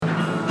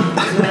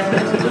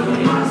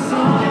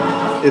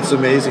It's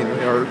amazing.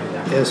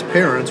 As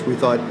parents, we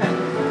thought,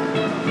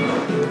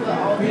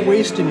 you're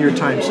wasting your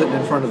time sitting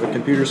in front of a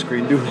computer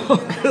screen doing all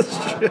this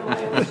shit.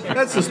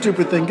 That's a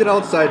stupid thing. Get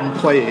outside and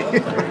play.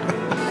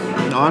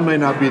 Now, I may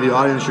not be the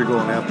audience you're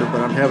going after,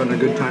 but I'm having a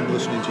good time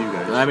listening to you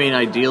guys. I mean,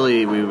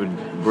 ideally,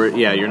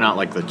 you're not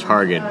like the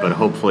target, but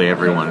hopefully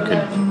everyone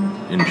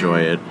could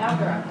enjoy it.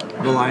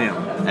 Well, I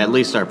am. At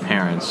least our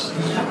parents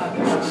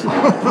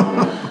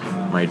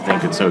might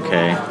think it's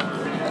okay.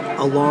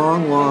 A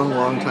long, long,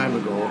 long time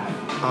ago,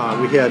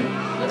 we had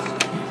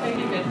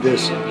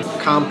this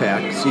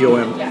Compaq,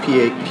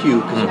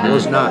 C-O-M-P-A-Q, because it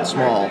was not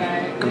small,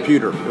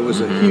 computer. It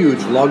was a huge,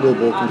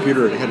 luggable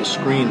computer. It had a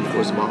screen that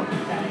was about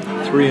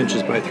 3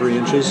 inches by 3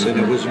 inches, and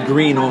it was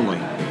green only.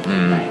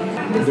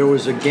 There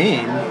was a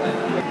game,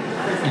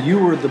 you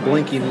were the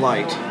blinking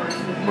light.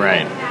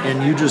 Right.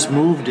 And you just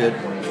moved it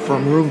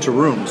from room to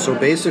room. So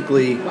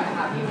basically,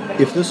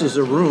 if this is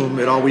a room,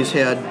 it always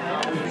had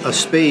a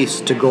space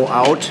to go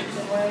out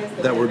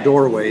that were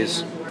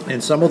doorways,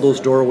 and some of those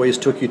doorways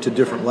took you to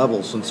different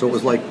levels, and so it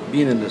was like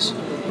being in this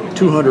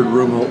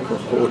 200-room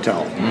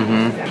hotel.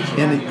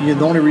 And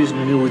the only reason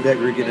you knew that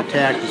you were getting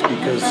attacked is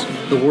because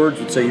the words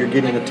would say you're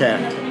getting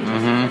attacked.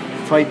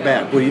 Fight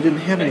back. Well, you didn't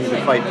have anything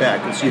to fight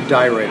back, and so you'd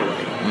die right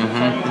away.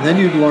 And then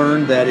you'd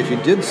learn that if you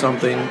did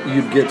something,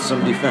 you'd get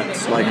some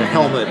defense, like a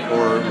helmet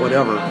or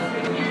whatever.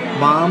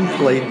 Mom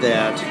played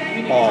that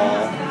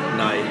all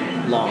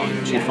night long,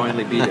 and she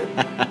finally beat it.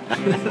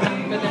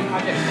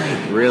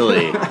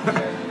 Really?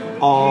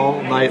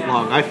 All night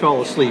long. I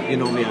fell asleep. You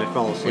know me, I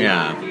fell asleep.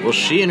 Yeah. Well,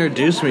 she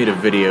introduced me to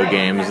video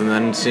games, and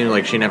then it seemed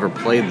like she never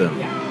played them.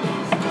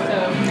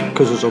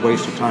 Because it's a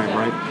waste of time,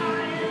 right?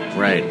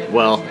 Right.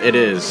 Well, it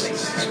is.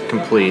 It's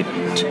complete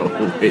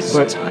total waste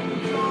of time.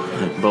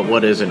 But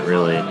what isn't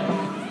really?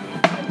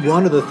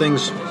 One of the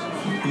things,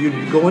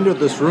 you'd go into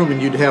this room and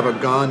you'd have a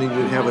gun and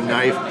you'd have a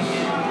knife,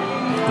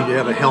 you'd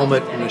have a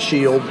helmet and a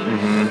shield.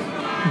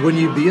 When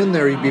you'd be in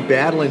there, you'd be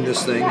battling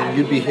this thing and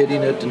you'd be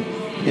hitting it,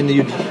 and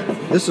you'd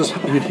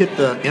hit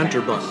the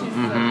enter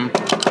button,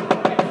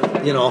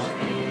 you know,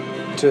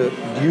 to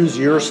use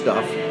your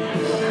stuff.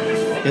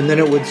 And then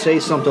it would say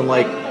something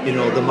like, you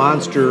know, the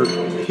monster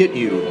hit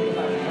you.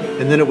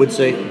 And then it would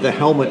say, the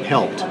helmet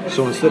helped.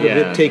 So instead of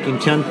it taking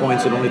 10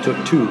 points, it only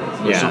took 2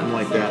 or something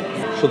like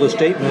that. So the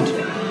statement,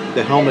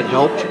 the helmet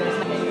helped,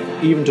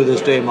 even to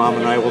this day, Mom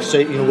and I will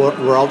say, you know what,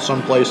 we're out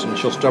someplace and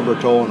she'll stub her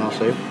toe and I'll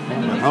say,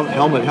 the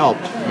helmet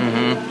helped.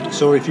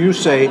 So if you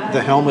say,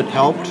 the helmet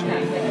helped,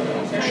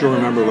 she'll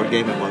remember what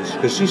game it was.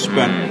 Because she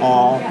spent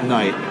all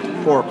night,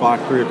 4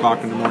 o'clock, 3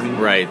 o'clock in the morning.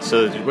 Right,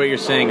 so what you're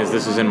saying is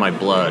this is in my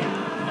blood.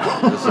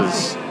 This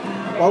is...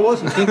 Well, I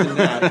wasn't thinking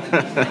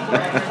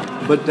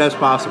that, but that's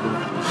possible.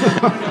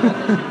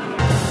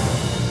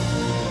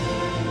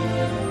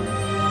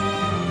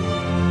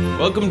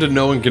 Welcome to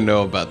No One Can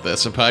Know About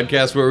This, a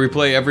podcast where we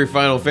play every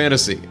Final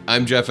Fantasy.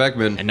 I'm Jeff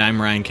Ekman. And I'm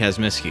Ryan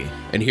Kazmiski.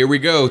 And here we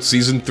go,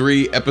 Season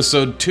 3,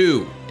 Episode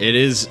 2. It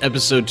is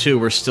Episode 2.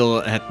 We're still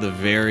at the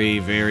very,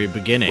 very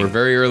beginning. We're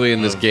very early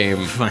in this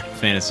game. Final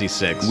Fantasy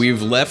 6.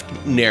 We've left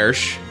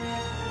Nersh.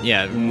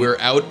 Yeah. We're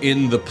out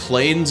in the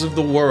plains of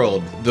the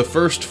world, the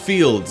first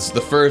fields, the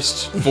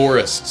first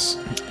forests.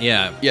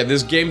 Yeah. Yeah,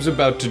 this game's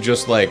about to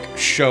just, like,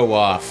 show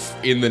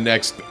off in the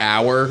next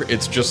hour.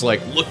 It's just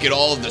like, look at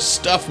all of the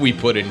stuff we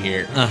put in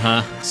here.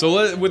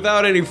 So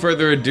without any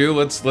further ado,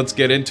 let's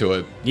get into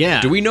it.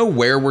 Yeah. Do we know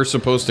where we're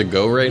supposed to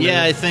go right now?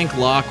 Yeah, I think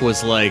Locke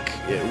was like,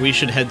 we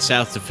should head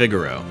south to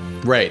Figaro.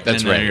 Right,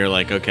 that's right. And you're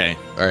like, okay.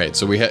 All right,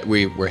 so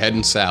we're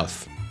heading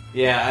south.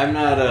 Yeah, I'm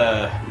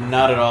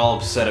not at all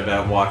upset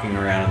about walking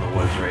around in the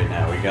woods right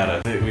now. We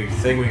gotta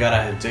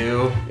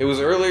do. It was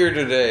earlier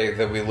today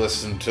that we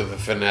listened to the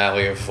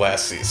finale of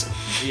last season.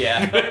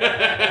 Yeah.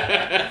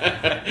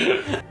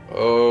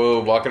 Oh,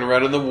 walking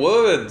around in the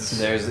woods.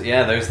 There's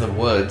the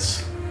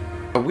woods.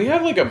 We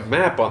have like a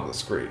map on the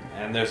screen.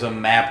 And there's a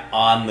map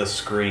on the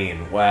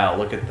screen. Wow,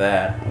 look at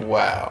that.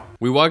 Wow.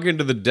 We walk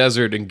into the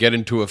desert and get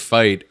into a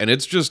fight, and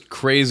it's just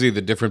crazy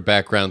the different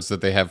backgrounds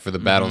that they have for the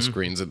battle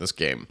screens in this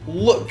game.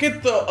 Look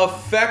at the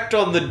effect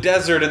on the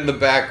desert in the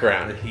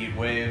background. The heat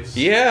waves.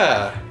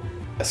 Yeah.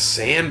 A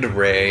sand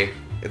ray.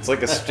 It's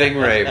like a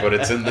stingray, but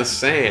it's in the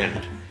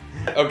sand.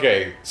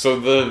 Okay, so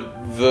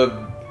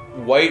the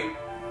white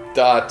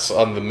dots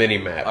on the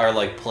mini-map Are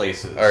like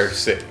places. are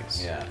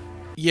cities. Yeah.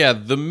 Yeah,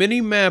 the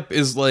mini-map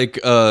is like,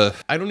 I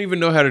don't even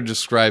know how to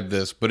describe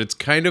this, but it's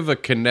kind of a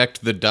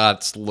connect the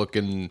dots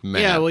looking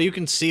map. Yeah, well, you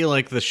can see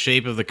like the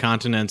shape of the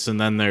continents, and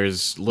then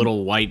there's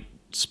little white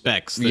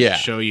specks that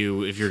show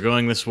you if you're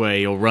going this way,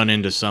 you'll run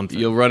into something.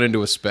 You'll run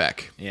into a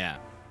speck. Yeah.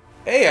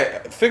 Hey,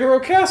 Figaro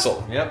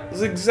Castle. Yep. This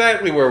is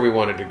exactly where we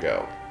wanted to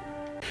go.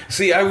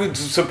 See, I was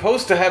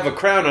supposed to have a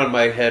crown on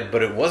my head,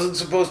 but it wasn't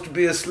supposed to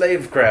be a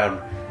slave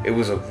crown. It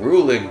was a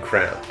ruling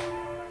crown.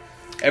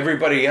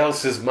 Everybody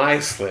else is my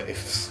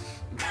slaves.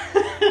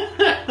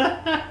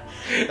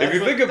 If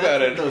you think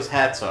about it, those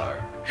hats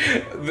are.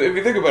 If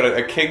you think about it,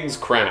 a king's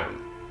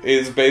crown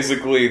is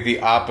basically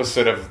the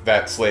opposite of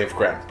that slave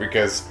crown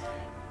because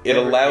it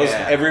allows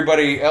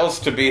everybody else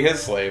to be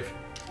his slave.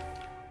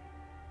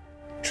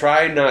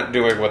 Try not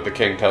doing what the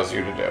king tells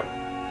you to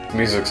do.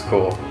 Music's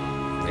cool.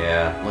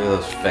 Yeah, look at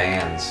those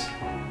fans.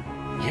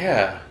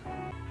 Yeah.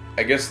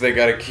 I guess they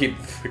gotta keep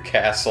the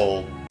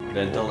castle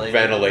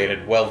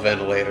Ventilated. well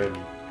ventilated.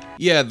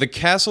 Yeah, the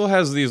castle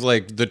has these,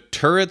 like, the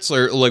turrets,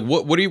 or, like,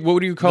 what do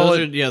you call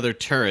it? They're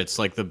turrets,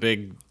 like the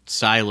big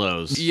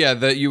silos. Yeah,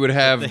 that you would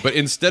have, but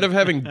instead of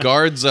having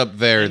guards up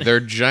there, they're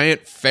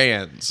giant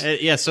fans.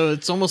 Yeah, so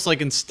it's almost like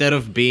instead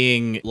of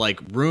being like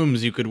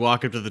rooms you could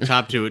walk up to the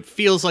top to, it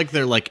feels like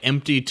they're like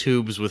empty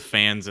tubes with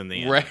fans in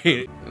the end.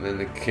 Right. And then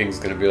the king's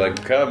gonna be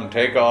like, come,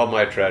 take all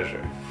my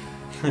treasure.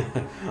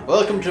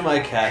 Welcome to my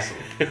castle.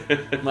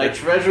 My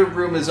treasure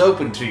room is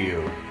open to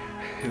you.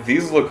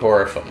 These look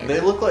horrifying. They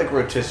look like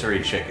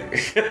rotisserie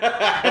chickens.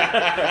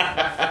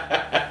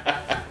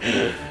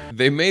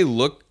 They may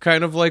look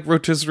kind of like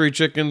rotisserie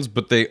chickens,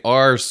 but they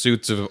are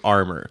suits of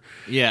armor.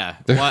 Yeah.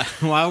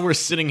 While we're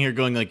sitting here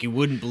going like, you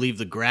wouldn't believe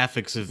the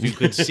graphics if you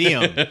could see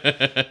them.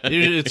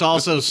 It's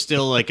also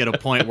still like at a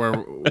point where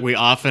we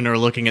often are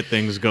looking at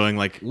things going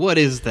like, what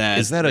is that?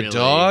 Is that really? a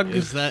dog?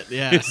 Is that,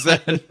 yeah. Is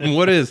that,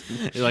 what is?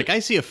 You're like, I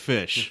see a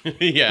fish.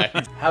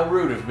 Yeah. How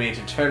rude of me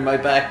to turn my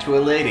back to a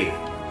lady.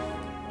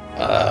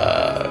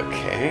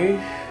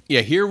 Okay.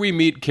 Yeah, here we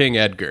meet King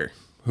Edgar,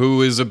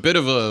 who is a bit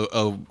of a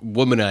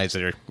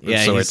womanizer.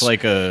 Yeah, so he's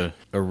like a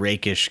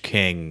rakish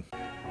king.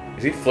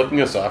 Is he flicking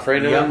us off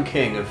right now? Young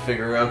king of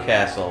Figaro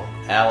Castle,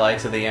 ally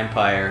to the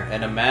Empire,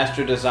 and a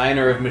master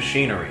designer of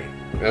machinery.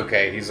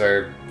 Okay, he's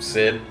our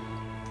Cid.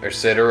 Our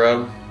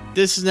Citero.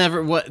 This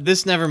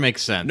never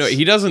makes sense. No,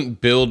 he doesn't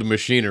build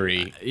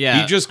machinery. Yeah.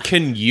 He just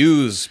can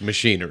use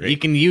machinery. He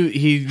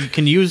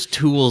can use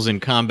tools in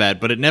combat,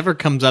 but it never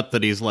comes up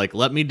that he's like,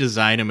 let me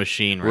design a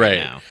machine right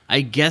now.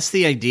 I guess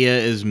the idea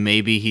is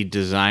maybe he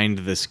designed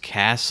this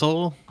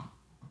castle,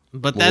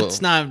 but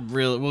that's not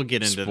real. We'll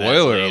get into that.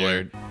 Spoiler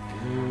later.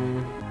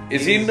 alert.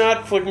 Is he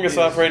not flicking us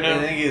off right I now?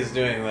 think he's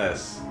doing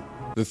this.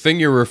 The thing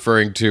you're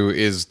referring to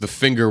is the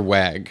finger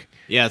wag.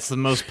 Yeah, it's the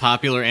most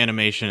popular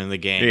animation in the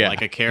game. Yeah.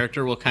 Like a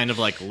character will kind of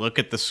like look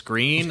at the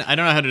screen. I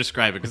don't know how to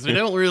describe it because they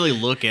don't really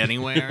look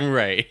anywhere.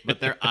 Right.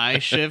 But their eye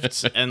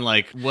shifts and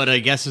like what I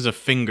guess is a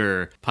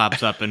finger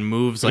pops up and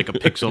moves like a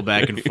pixel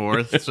back and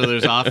forth. So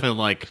there's often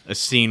like a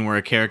scene where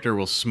a character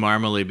will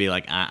smarmily be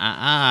like,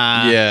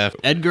 Yeah.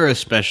 Edgar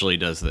especially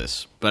does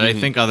this, but I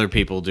think other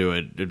people do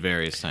it at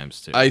various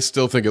times too. I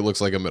still think it looks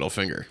like a middle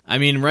finger. I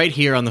mean, right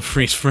here on the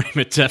freeze frame,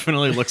 it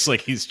definitely looks like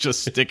he's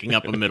just sticking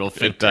up a middle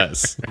finger. It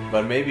does.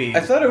 But maybe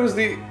I thought it was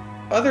the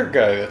other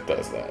guy that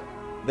does that.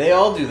 they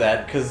all do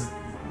that because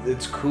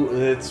it's cool.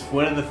 It's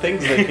one of the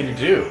things they can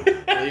do.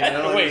 You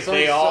know, Wait, there's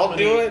only they so all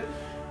many- do it?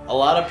 A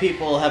lot of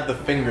people have the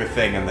finger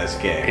thing in this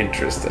game.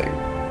 Interesting.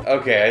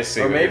 Okay, I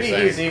see Or what maybe you're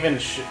saying. he's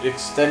even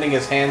extending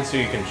his hand so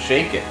you can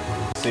shake it.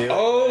 See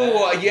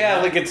Oh, yeah,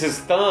 like it's his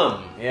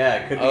thumb. yeah,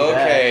 it could be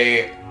Okay,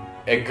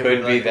 it that. could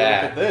be Like,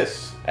 that. Look at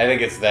this. I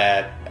think it's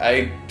that.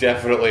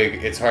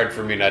 It's hard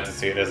for me not to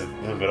see it as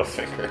the middle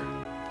finger.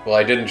 Well,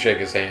 I didn't shake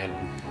his hand.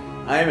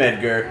 I'm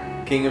Edgar,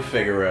 King of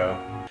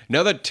Figaro.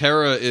 Now that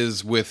Terra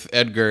is with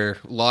Edgar,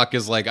 Locke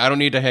is like, I don't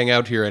need to hang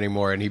out here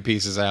anymore, and he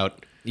pieces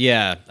out.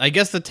 Yeah, I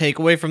guess the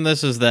takeaway from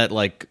this is that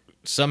like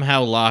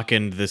somehow Locke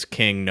and this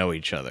king know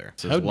each other.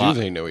 How do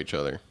they know each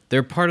other?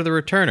 They're part of the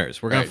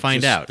Returners. We're gonna Right,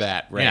 find just out.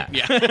 that, right?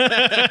 Yeah.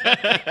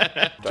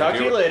 Talk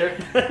to you later.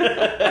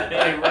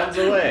 He runs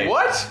away.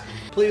 What?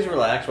 Please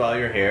relax while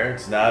you're here.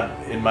 It's not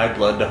in my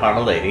blood to harm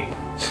a lady.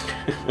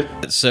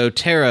 So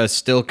Terra,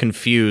 still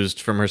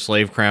confused from her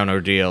slave crown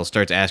ordeal,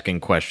 starts asking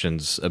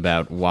questions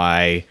about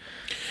why.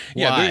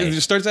 Yeah, Why? he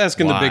starts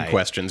asking the Why? big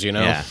questions, you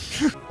know? Yeah.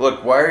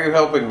 Look, why are you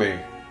helping me?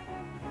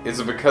 Is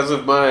it because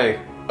of my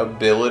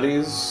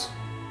abilities?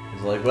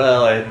 He's like,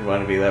 well, I didn't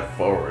want to be that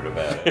forward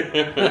about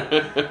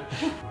it.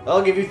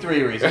 I'll give you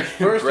 3 reasons.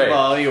 First Great. of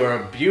all, your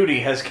beauty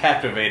has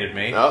captivated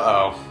me.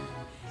 Uh-oh.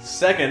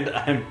 Second,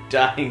 I'm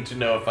dying to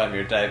know if I'm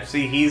your type.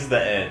 See, he's the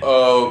Edge.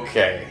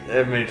 Okay.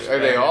 I mean, Are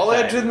they all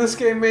type. Edge in this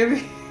game,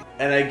 maybe?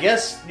 And I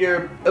guess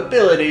your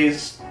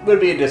abilities would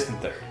be a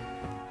distant third.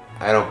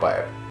 I don't buy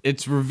it.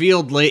 It's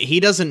revealed late. He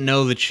doesn't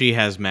know that she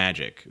has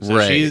magic. So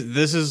Right.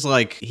 this is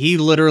like he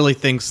literally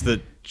thinks that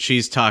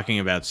she's talking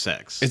about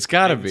sex. It's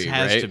gotta Like, be, it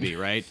has right? to be,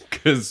 right?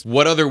 Because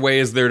what other way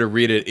is there to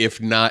read it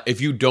if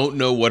you don't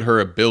know what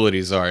her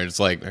abilities are? It's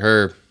like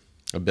her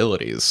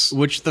abilities.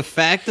 Which the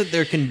fact that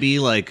there can be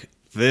like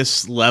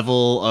this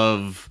level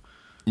of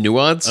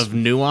Nuance?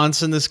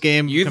 nuance in this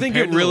game. You think it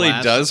compared to the really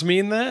last- does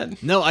mean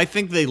that? No, I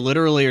think they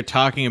literally are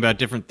talking about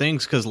different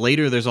things because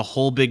later there's a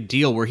whole big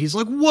deal where he's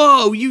like,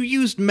 "Whoa, you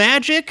used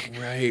magic!"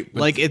 Right. but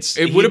Like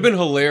it would have been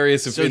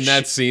hilarious if so in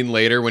that scene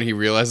later when he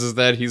realizes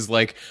that he's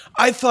like,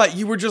 I thought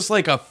you were just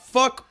like a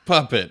fuck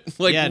puppet.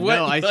 Like Yeah, what?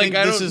 no, I Like, think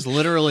this don't- is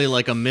literally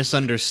like a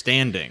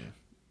misunderstanding.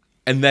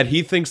 and that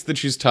he thinks that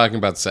she's talking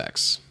about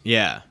sex.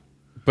 Yeah.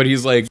 But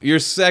he's like, your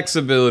sex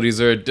abilities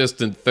are a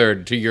distant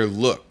third to your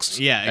looks.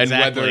 Yeah, And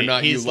exactly. whether or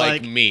not He's you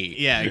like me.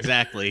 Yeah,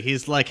 exactly.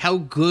 He's like, how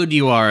good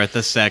you are at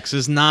the sex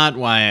is not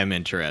why I'm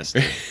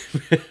interested.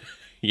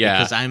 Yeah.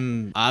 Because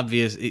I'm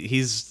obvious.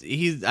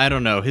 He's I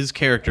don't know. His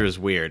character is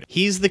weird.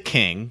 He's the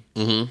king.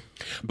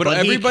 But he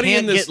everybody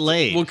can't in this get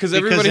laid well, because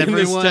everybody in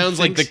this everyone sounds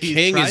like the thinks he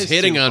king is tries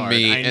hitting too on hard.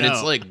 me, I and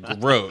it's know. like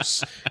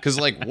gross. Because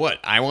like, what?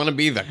 I want to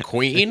be the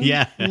queen?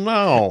 Yeah.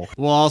 No.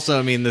 Well, also,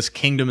 I mean, this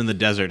kingdom in the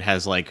desert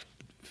has like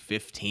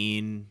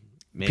 15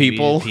 maybe,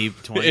 People 20 in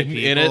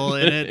people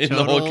in it in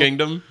the whole total.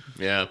 kingdom.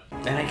 Yeah.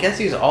 And I guess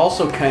he's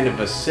also kind of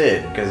a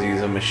Sid because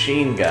he's a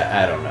machine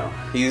guy. I don't know.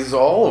 He's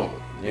all of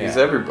them. Yeah. He's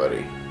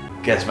everybody.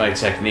 Guess my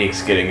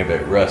technique's getting a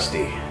bit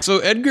rusty. So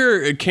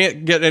Edgar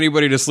can't get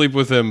anybody to sleep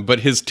with him,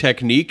 but his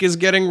technique is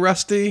getting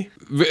rusty.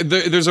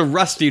 There's a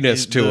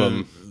rustiness to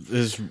him.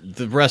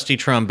 The rusty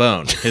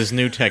trombone, his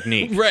new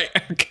technique. Right.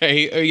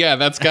 Okay. Yeah,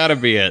 that's got to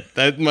be it.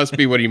 That must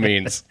be what he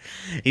means.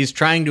 He's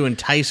trying to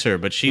entice her,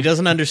 but she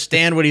doesn't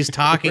understand what he's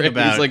talking Right,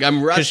 about. he's like,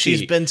 "I'm rusty." Because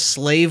she's been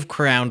slave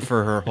crowned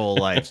for her whole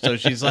life. So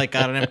she's like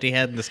got an empty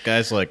head, and this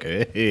guy's like,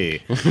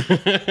 hey.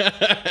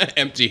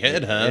 Empty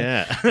head, huh?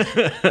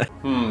 Yeah.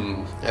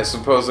 I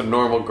suppose a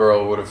normal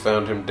girl would have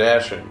found him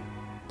dashing,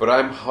 but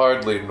I'm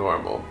hardly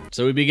normal.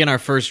 So we begin our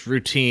first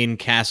routine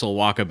castle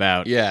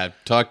walkabout. Yeah.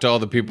 Talk to all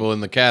the people in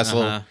the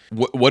castle.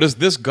 Uh-huh. What does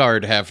this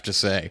guard have to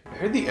say? I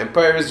heard the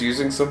Empire is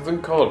using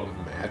something called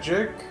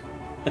magic.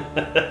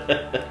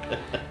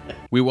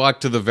 We walk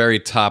to the very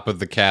top of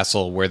the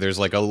castle where there's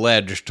like a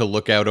ledge to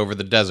look out over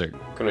the desert.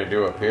 What can I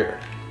do up here?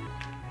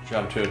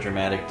 Jump to a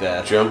dramatic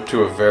death. Jump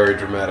to a very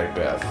dramatic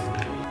death.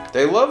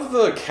 They love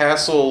the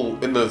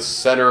castle in the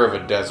center of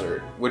a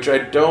desert, which I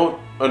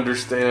don't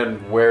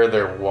understand where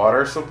their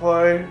water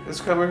supply is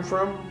coming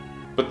from.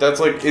 But that's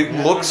like, it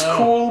I looks don't know.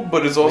 cool,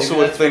 but it's also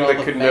Maybe a that's thing what all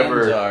that the could fans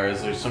never... Are,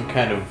 is there's some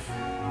kind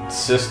of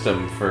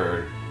system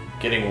for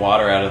getting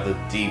water out of the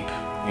deep.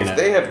 You know. If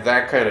they have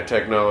that kind of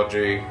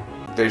technology,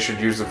 they should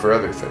use it for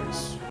other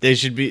things. They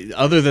should be,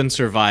 other than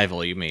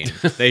survival, you mean?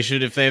 They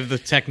should, if they have the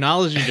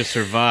technology to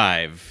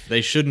survive,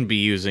 they shouldn't be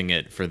using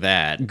it for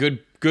that.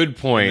 Good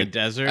point. In the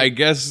desert? I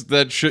guess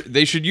that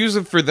they should use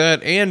it for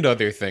that and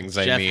other things.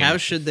 Jeff, I mean, how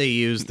should they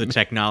use the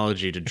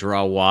technology to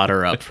draw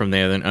water up from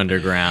the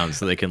underground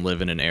so they can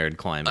live in an arid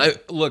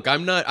climate? look,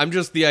 I'm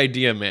just the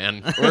idea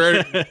man.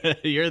 Or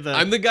You're the...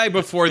 I'm the guy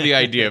before the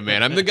idea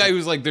man. I'm the guy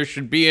who's like, there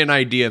should be an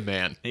idea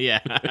man. Yeah.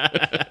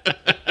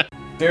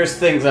 There's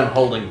things I'm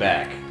holding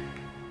back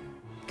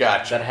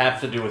Gotcha. that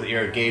have to do with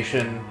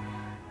irrigation,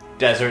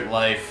 desert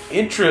life.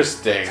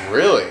 Interesting,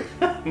 really.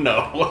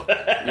 No.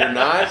 You're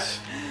not?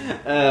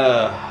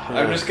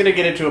 I'm just gonna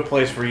get into a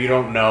place where you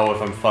don't know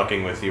if I'm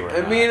fucking with you or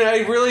not. I mean, I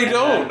really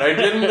don't. I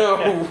didn't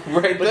know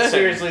right But then.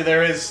 seriously,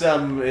 there is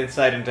some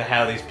insight into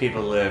how these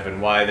people live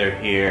and why they're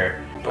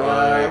here.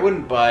 I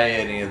wouldn't buy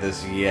any of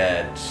this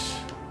yet.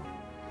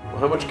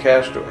 How much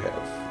cash do I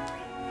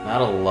have?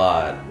 Not a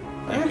lot.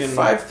 I have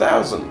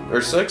 5,000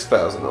 or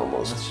 6,000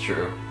 almost. That's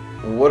true.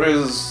 What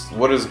is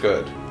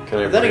good? Can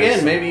I? But then again,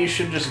 ransack- maybe you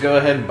should just go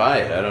ahead and buy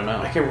it. I don't know.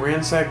 I can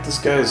ransack this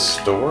guy's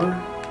store.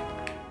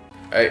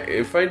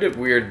 I find it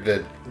weird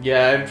that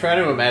Yeah, I'm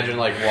trying to imagine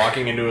like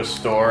walking into a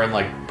store and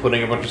like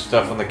putting a bunch of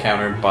stuff on the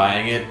counter and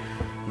buying it,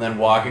 and then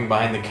walking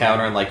behind the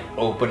counter and like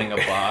opening a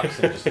box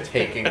and just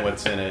taking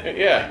what's in it.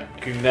 yeah,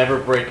 Never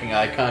breaking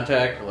eye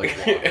contact. Like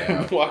walk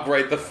out. walk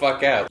right the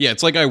fuck out. Yeah,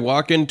 it's like I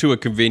walk into a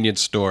convenience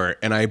store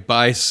and I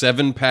buy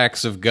 7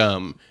 packs of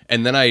gum,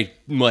 and then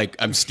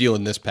I'm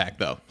stealing this pack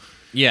though.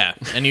 Yeah,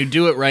 and you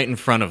do it right in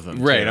front of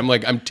them. Right. too. I'm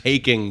like, I'm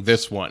taking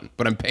this one,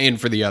 but I'm paying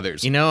for the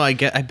others. You know, I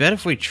bet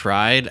if we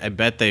tried, I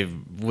bet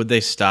would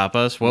they stop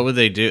us? What would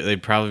they do?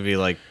 They'd probably be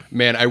like,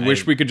 Man, I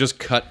wish we could just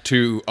cut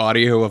to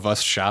audio of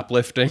us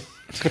shoplifting.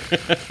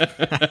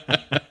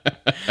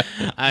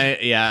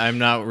 I'm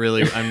not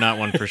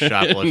one for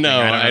shoplifting. No,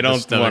 I have the don't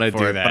stomach wanna for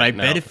do it, that, But I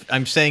no. bet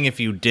if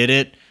you did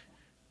it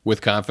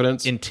With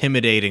confidence?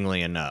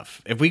 intimidatingly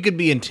enough, if we could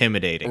be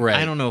intimidating, Right.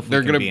 I don't know if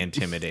They're we can gonna- be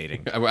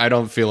intimidating. I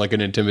don't feel like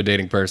an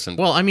intimidating person.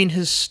 Well, I mean,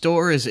 his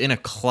store is in a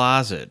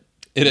closet.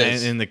 It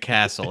is. In the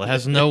castle. It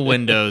has no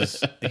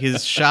windows.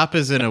 His shop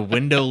is in a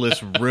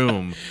windowless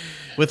room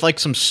with like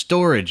some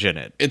storage in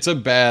it. It's a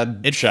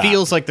bad It shop.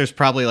 feels like there's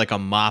probably like a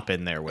mop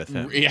in there with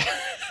him. Yeah.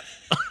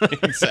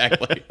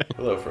 Exactly.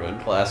 Hello, friend.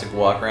 Classic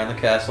walk around the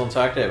castle and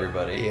talk to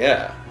everybody.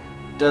 Yeah.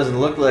 Doesn't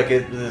look like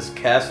it. This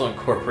castle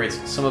incorporates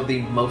some of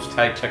the most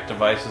high-tech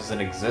devices in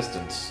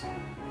existence.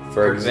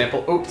 For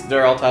example, oops,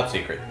 they're all top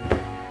secret.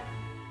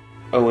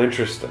 Oh,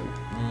 interesting.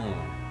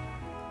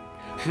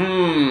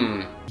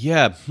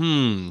 Yeah,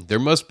 there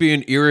must be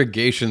an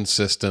irrigation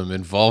system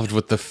involved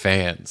with the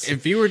fans.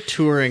 If you were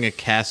touring a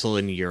castle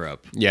in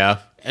Europe Yeah.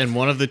 and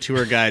one of the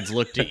tour guides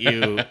looked at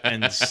you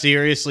and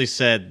seriously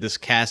said, this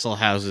castle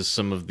houses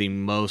some of the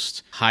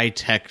most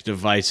high-tech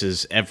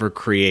devices ever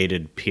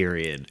created,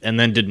 period, and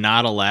then did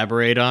not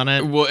elaborate on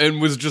it. Well, and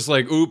was just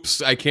like,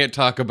 oops, I can't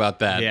talk about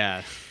that.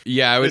 Yeah.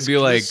 Yeah, I would This- be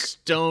like, this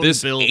stone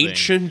this building.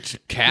 ancient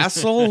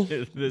castle?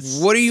 This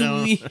What do you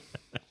stone- mean?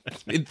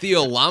 In the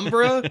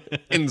Alhambra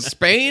in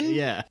Spain?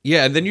 Yeah.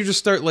 Yeah, and then you just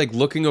start like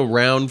looking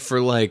around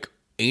for like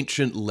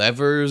ancient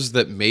levers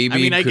that maybe I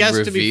mean, I could guess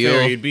reveal. to be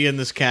fair, you'd be in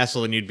this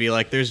castle and you'd be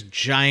like, there's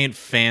giant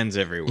fans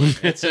everywhere.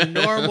 It's a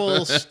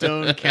normal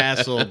stone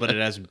castle, but it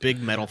has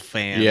big metal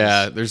fans.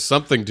 Yeah, there's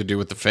something to do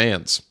with the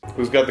fans.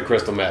 Who's got the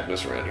crystal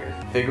madness around here?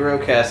 Figaro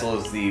Castle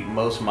is the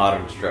most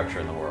modern structure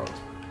in the world.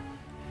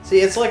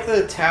 See, it's like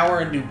the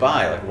tower in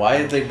Dubai. Like, why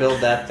did they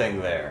build that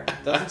thing there?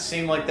 Doesn't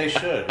seem like they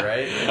should,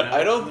 right? You know?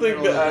 I don't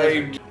think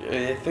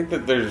I think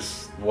that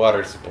there's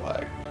water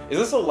supply. Is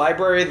this a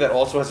library that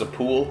also has a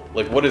pool?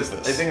 Like, what is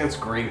this? I think that's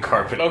green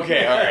carpet.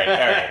 Okay, all right.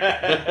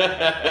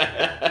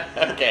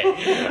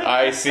 Okay,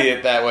 I see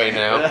it that way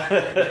now.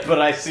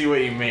 But I see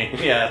what you mean.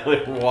 Yeah,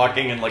 like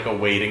walking in like a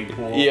wading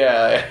pool.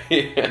 Yeah.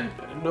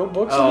 No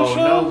books on the Oh, no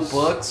shelves?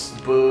 books?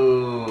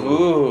 Boo.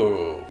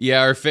 Ooh.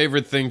 Yeah, our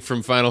favorite thing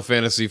from Final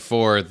Fantasy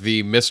IV,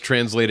 the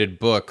mistranslated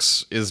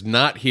books, is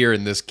not here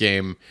in this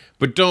game.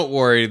 But don't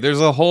worry,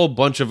 there's a whole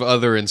bunch of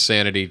other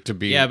insanity to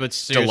be Yeah, but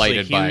seriously,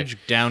 delighted by. huge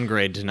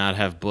downgrade to not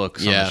have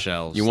books on Yeah, the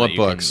shelves. you want that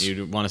books.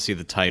 You want to see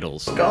the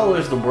titles.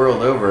 Scholars the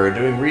world over are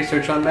doing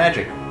research on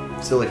magic.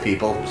 Silly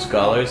people.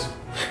 Scholars.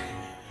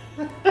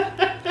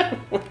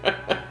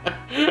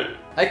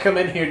 I come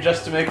in here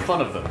just to make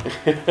fun of them.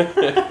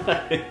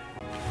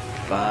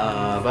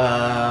 Ba,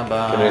 ba,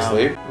 ba. Can I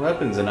sleep?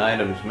 Weapons and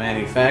items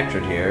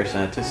manufactured here are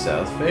sent to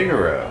South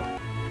Figaro.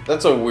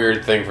 That's a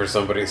weird thing for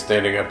somebody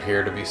standing up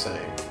here to be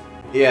saying.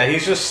 Yeah,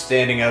 he's just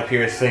standing up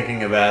here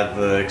thinking about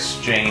the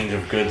exchange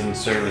of goods and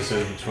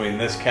services between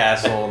this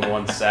castle and the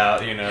one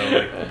south, you know,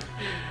 like, it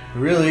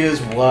really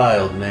is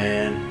wild,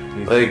 man.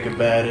 You think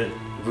about it.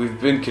 We've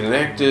been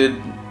connected.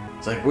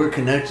 It's like, we're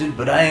connected,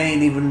 but I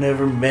ain't even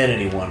never met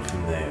anyone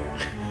from there.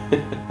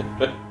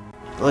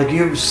 Like,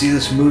 you ever see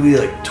this movie,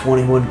 like,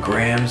 21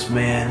 Grams,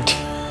 man?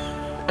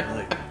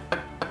 Like,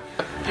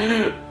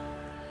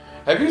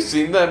 Have you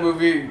seen that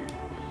movie?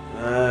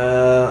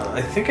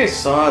 I think I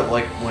saw it,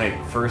 like, when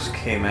it first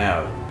came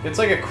out. It's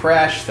like a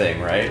Crash thing,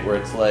 right? Where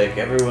it's like,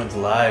 everyone's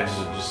lives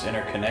are just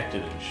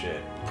interconnected and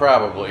shit.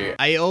 Probably.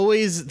 I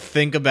always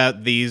think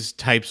about these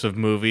types of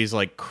movies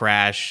like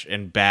Crash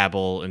and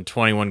Babel and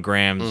 21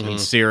 Grams and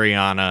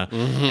Syriana,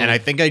 and I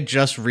think I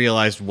just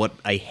realized what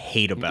I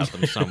hate about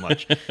them so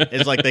much.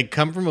 It's like they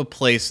come from a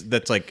place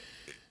that's like,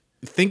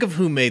 think of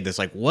who made this.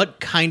 Like, what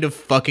kind of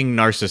fucking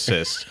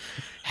narcissist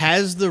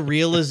has the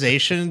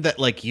realization that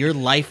like your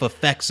life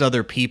affects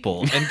other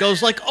people and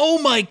goes like, oh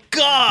my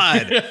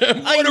god,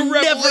 I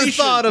never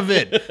thought of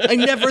it. I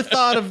never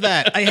thought of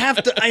that. I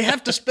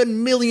have to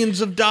spend millions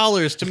of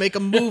dollars to make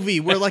a movie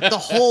where like the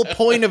whole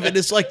point of it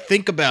is like,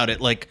 think about it,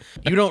 like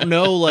you don't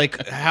know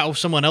like how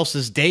someone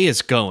else's day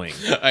is going.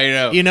 I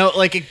know. You know,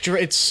 like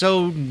it's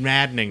so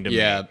maddening to me.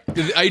 Yeah,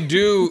 I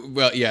do.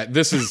 Well, yeah,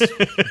 this is.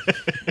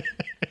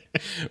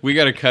 We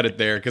got to cut it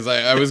there because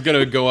I was going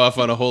to go off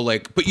on a whole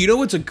like, but you know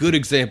what's a good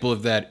example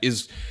of that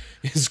is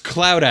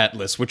Cloud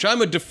Atlas, which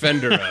I'm a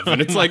defender of.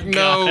 And it's like, no,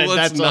 God, let's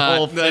that's a not.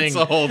 whole thing. That's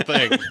the whole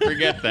thing.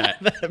 Forget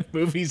that. That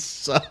movie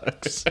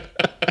sucks.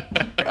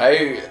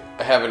 I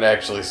haven't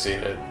actually seen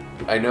it.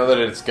 I know that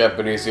it's got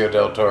Benicio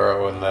del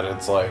Toro and that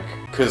it's like,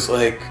 because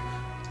like,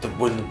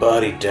 when the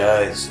body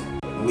dies,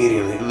 it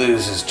immediately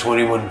loses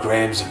 21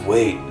 grams of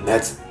weight. And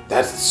that's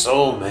the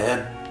soul,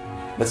 man.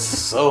 That's the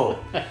soul.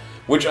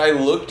 Which I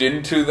looked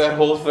into that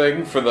whole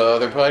thing for the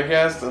other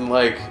podcast and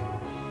like,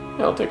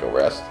 yeah, I'll take a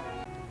rest.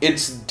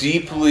 It's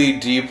deeply,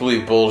 deeply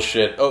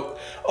bullshit. Oh,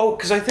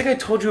 because I think I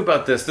told you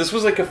about this. This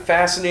was like a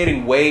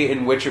fascinating way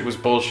in which it was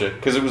bullshit.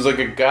 Because it was like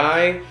a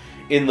guy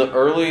in the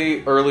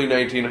early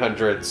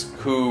 1900s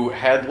who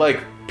had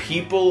like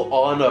people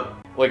on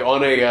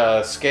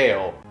a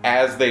scale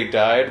as they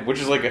died, which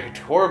is like a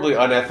horribly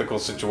unethical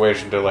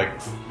situation to like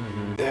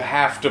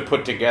have to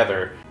put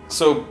together.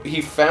 So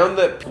he found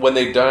that when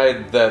they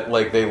died that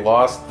like they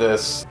lost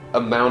this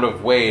amount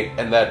of weight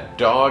and that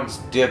dogs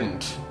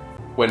didn't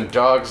when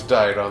dogs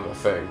died on the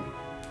thing.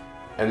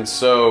 And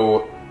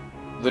so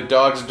the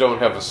dogs don't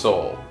have a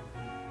soul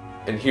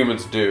and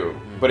humans do.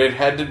 But it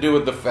had to do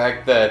with the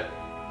fact that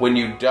when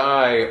you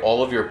die,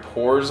 all of your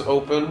pores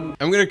open.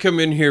 I'm going to come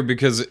in here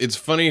because it's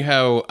funny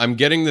how I'm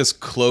getting this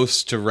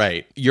close to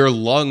right. Your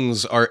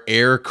lungs are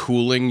air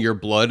cooling your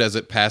blood as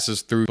it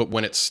passes through, but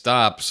when it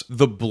stops,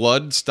 the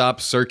blood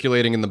stops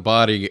circulating in the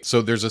body,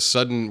 so there's a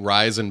sudden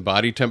rise in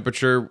body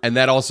temperature. And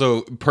that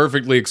also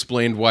perfectly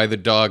explained why the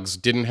dogs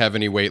didn't have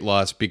any weight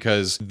loss,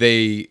 because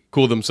they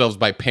cool themselves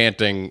by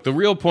panting. The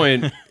real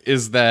point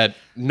is that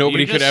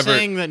nobody You're could just ever...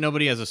 saying that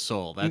nobody has a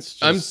soul. That's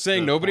just I'm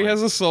saying the nobody point.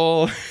 has a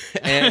soul,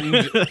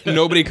 and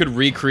nobody could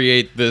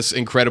recreate this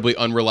incredibly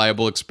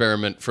unreliable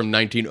experiment from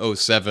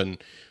 1907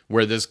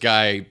 where this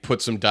guy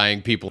put some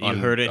dying people You on,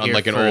 heard it on here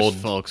like an first, old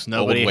folks.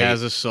 Nobody old weight.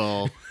 has a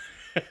soul.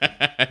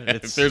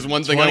 If there's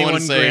one thing I 21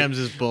 want to say, grams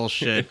is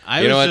bullshit.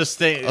 I You know was what? just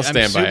thinking, I'll I'm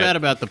stand too by it. bad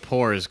about the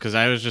pores because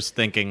I was just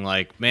thinking,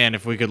 like, man,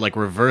 if we could like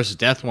reverse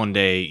death one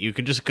day, you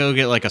could just go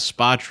get like a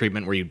spa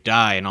treatment where you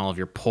die and all of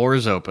your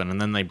pores open, and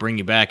then they bring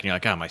you back, and you're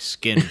like, oh, my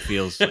skin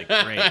feels like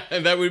great.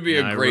 that would be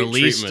And a I great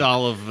released treatment.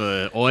 all of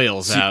the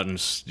oils out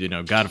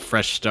and got a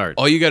fresh start.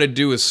 All you got to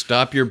do is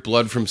stop your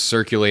blood from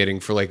circulating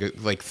for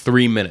like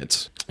 3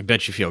 minutes. I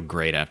bet you feel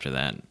great after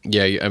that.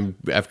 Yeah, I'm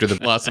after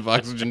the loss of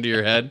oxygen to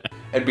your head.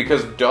 And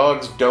because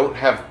dogs don't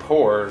have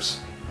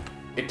pores,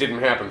 it didn't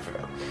happen for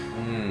them.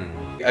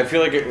 I feel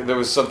like there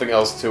was something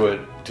else to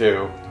it,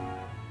 too.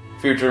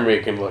 Future me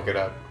can look it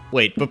up.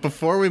 Wait, but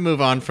before we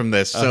move on from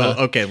this,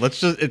 okay,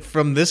 let's just,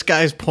 from this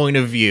guy's point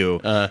of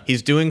view,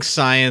 he's doing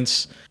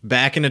science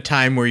back in a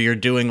time where you're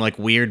doing like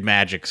weird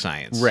magic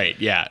science. Right,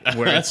 yeah.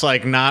 Where it's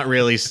like not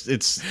really,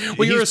 it's...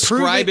 Well, you're he's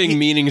ascribing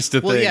meanings to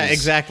Well, things. yeah,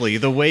 exactly.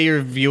 The way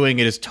you're viewing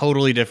it is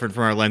totally different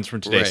from our lens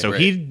from today. Right, so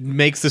right. he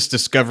makes this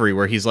discovery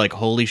where he's like,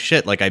 holy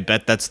shit, like I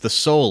bet that's the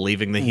soul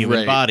leaving the human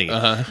Right, body.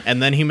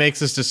 And then he makes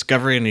this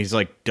discovery and he's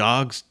like,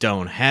 dogs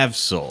don't have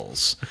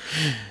souls.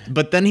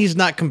 But then he's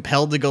not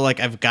compelled to go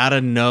like, I've got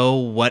to know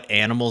what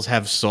animals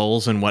have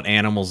souls and what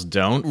animals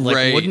don't. Like,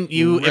 Right, wouldn't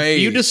you, if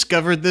you right.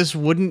 discovered this,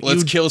 wouldn't Let's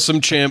you... kill some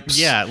chimps.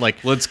 Yeah,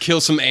 like... Let's kill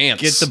some ants.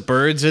 Get the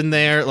birds in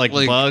there, like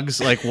bugs,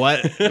 like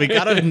what? We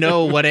gotta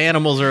know what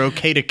animals are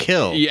okay to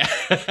kill. Yeah.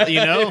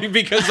 You know?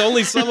 Because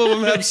only some of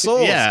them have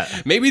souls. Yeah.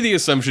 Maybe the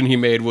assumption he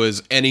made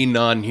was any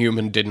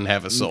non-human didn't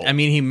have a soul. I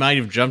mean, he might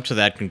have jumped to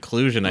that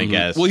conclusion, I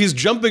guess. Well, he's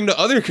jumping to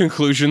other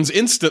conclusions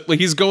instantly.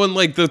 He's going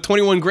like the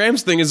 21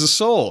 grams thing is a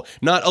soul,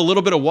 not a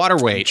little bit of water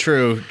weight.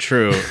 True.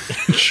 True.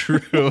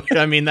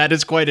 I mean, that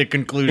is quite a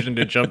conclusion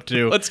to jump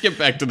to. Let's get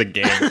back to the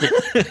game.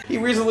 He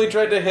recently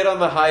tried to hit on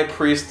the High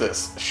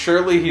Priestess.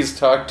 Surely he's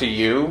talked to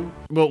you?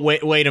 But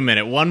wait a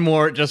minute. One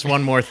more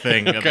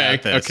thing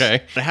about this.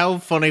 Okay. How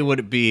funny would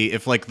it be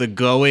if like the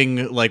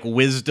going like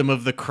wisdom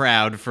of the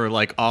crowd for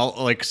like all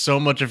like so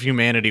much of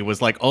humanity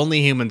was like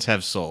only humans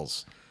have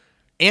souls.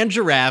 And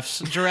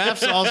giraffes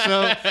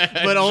also,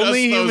 but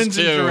only those humans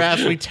and two.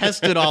 giraffes. We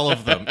tested all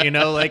of them, you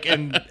know, like,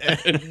 and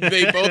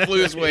They both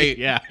lose weight.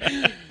 yeah.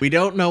 We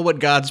don't know what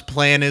God's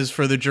plan is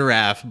for the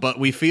giraffe, but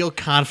we feel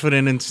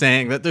confident in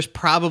saying that there's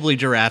probably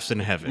giraffes in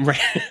heaven.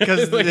 Right.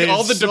 Because Like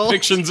all the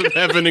depictions of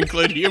heaven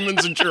include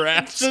humans and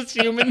giraffes. just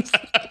humans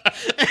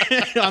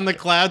on the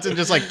clouds and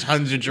just like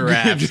tons of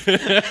giraffes.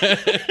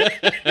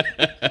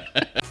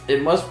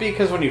 It must be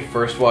because when you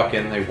first walk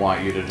in, they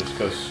want you to just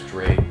go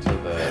straight to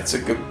the... That's a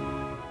good...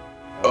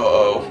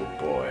 Oh,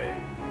 boy.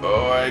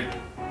 Oh,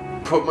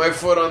 I put my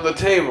foot on the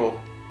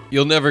table.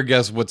 You'll never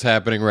guess what's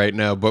happening right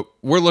now, but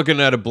we're looking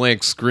at a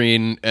blank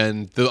screen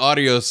and the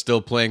audio's still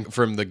playing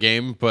from the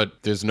game,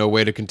 but there's no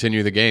way to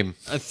continue the game.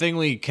 A thing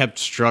we kept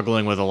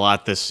struggling with a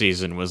lot this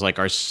season was like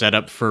our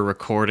setup for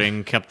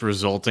recording kept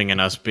resulting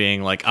in us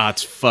being like,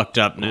 it's fucked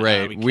up now.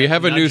 Right. We kept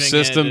have a new nudging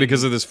system it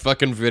because of this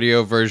fucking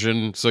video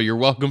version, so you're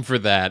welcome for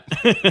that.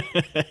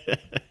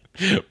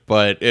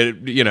 But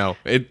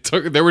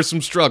there were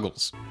some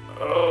struggles.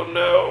 Oh,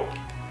 no.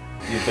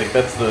 You think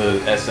that's the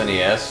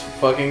SNES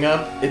fucking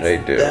up? It's I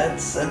do. that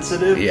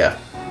sensitive? Yeah.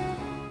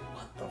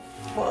 What the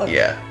fuck?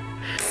 Yeah.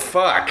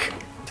 Fuck.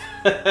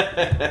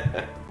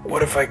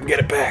 What if I can get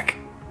it back?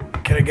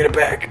 Can I get it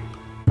back?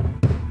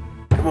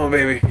 Come on,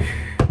 baby.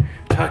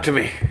 Talk to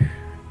me.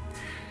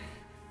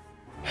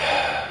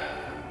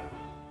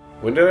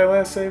 When did I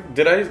last save?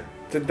 Did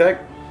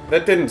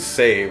that didn't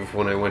save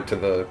when I went to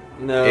the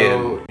No,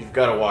 inn. you've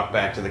got to walk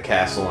back to the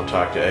castle and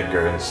talk to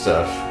Edgar and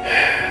stuff.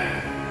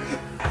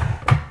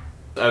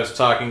 I was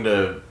talking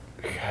to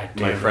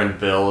my friend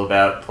Bill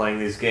about playing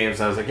these games,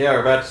 and I was like, yeah,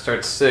 we're about to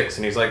start 6,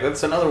 and he's like,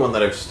 that's another one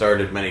that I've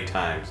started many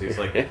times. He's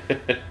like,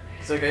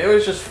 I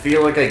always just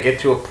feel like I get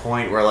to a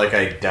point where like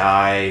I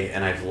die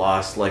and I've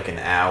lost like an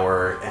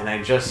hour, and I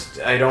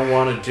don't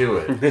want to do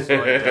it,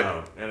 so I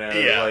don't. And I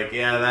was like,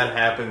 yeah, that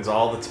happens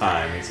all the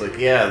time. He's like,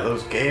 yeah,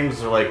 those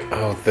games are like,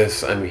 Oh,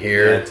 I'm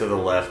here. yeah, to the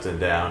left and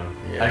down.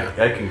 Yeah.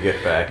 I can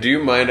get back. Do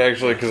you mind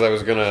actually? Because I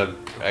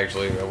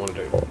wanted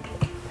to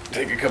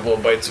take a couple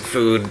of bites of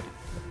food.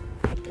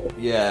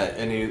 Yeah,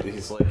 and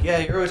he's like, yeah,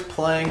 you're always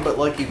playing, but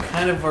like you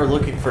kind of are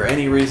looking for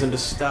any reason to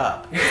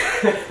stop.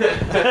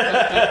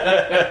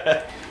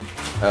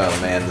 Oh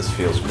man, this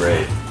feels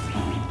great.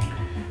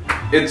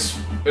 It's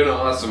an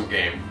awesome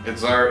game.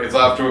 It's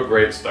off to a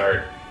great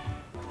start.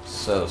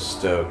 So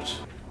stoked.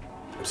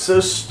 I'm so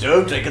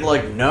stoked I can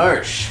like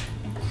Narsh.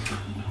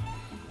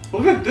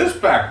 Look at this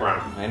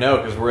background, I know,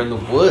 because we're in the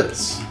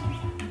woods.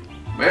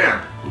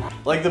 man.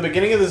 Like the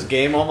beginning of this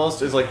game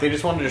almost is like they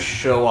just wanted to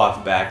show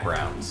off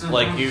backgrounds. Mm-hmm.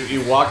 Like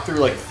you walk through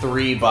like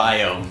 3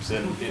 biomes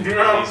in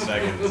 20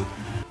 seconds.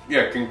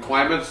 Yeah, can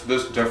climates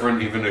this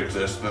different even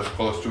exist this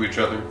close to each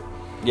other?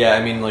 Yeah,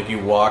 I mean like you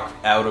walk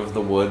out of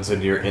the woods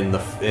and you're in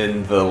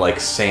the like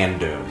sand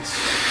dunes.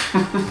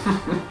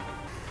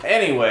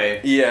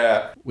 Anyway,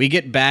 Yeah. We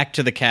get back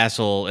to the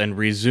castle and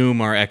resume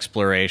our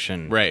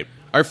exploration. Right.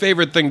 Our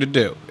favorite thing to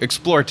do,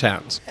 explore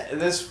towns.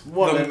 this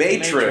woman, The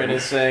matron.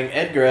 is saying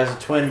Edgar has a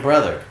twin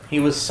brother.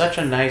 He was such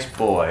a nice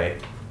boy.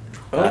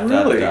 Oh,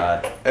 really?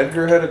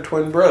 Edgar had a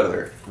twin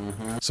brother.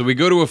 So we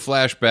go to a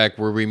flashback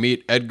where we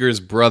meet Edgar's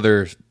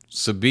brother,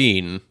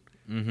 Sabine.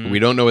 We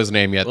don't know his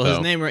name yet, Well, though.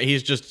 his name,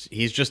 he's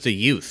just a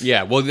youth.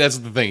 Yeah, well, that's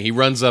the thing. He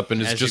runs up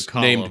and is As you just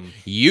call named him.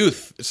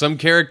 Youth. Some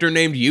character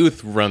named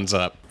Youth runs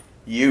up.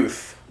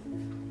 Youth.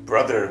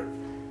 Brother.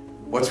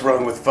 What's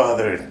wrong with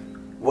father?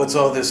 What's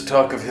all this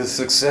talk of his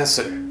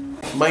successor?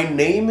 My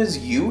name is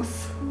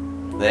Youth?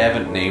 They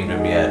haven't named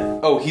him yet.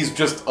 Oh, he's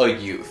just a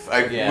youth.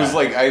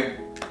 I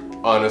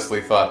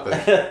honestly thought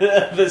that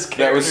This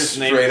that was character's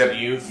name straight is up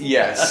Youth.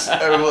 Yes.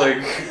 I'm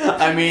like,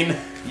 I mean,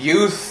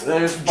 Youth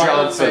there's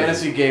Final Johnson.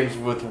 Fantasy games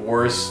with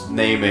worse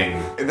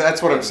naming.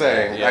 That's what I'm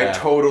saying. Yeah. I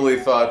totally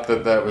thought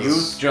that was...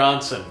 Youth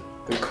Johnson.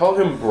 Then call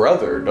him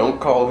brother, don't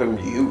call him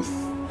Youth.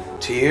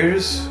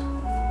 Tears?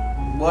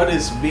 What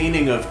is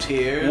meaning of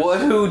tears? What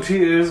do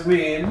tears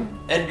mean?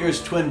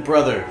 Edgar's twin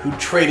brother, who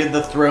traded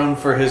the throne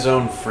for his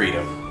own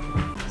freedom.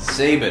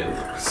 Sabin.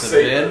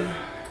 Sabin?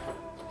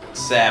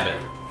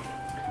 Sabin.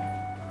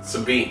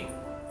 Sabine.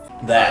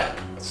 That.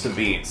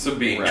 Sabine.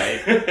 Sabine.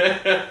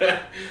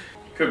 Right?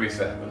 Could be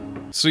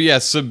Sabine. So yeah,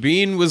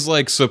 Sabine was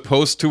like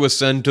supposed to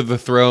ascend to the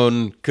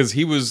throne because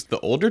he was the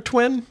older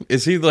twin.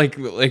 Is he like?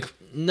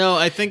 No,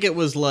 I think it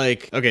was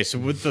like, okay, so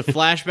with the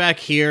flashback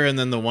here and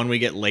then the one we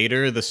get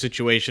later, the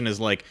situation is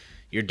like,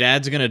 your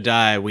dad's gonna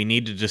die, we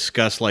need to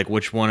discuss like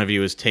which one of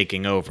you is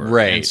taking over.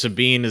 Right. And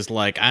Sabine is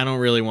like, I don't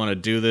really want to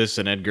do this,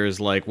 and Edgar's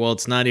like, well,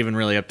 it's not even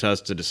really up to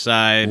us to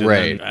decide. And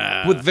Right.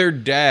 then, With their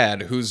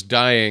dad, who's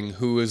dying,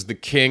 who is the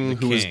king,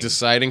 who is king.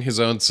 deciding his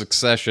own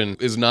succession,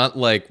 is not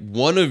like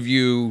one of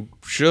you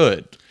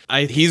should.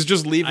 He's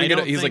just leaving don't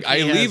it. He's think like,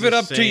 I he leave has it a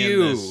up to say in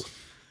you. this.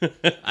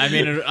 I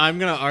mean, I'm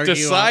gonna argue.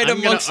 Decide I'm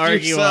gonna amongst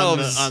argue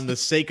yourselves. on the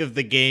sake of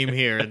the game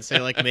here and say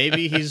like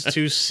maybe he's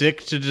too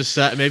sick to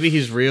decide. Maybe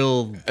he's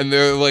real. And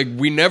they're like,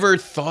 we never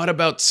thought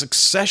about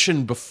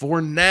succession before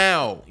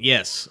now.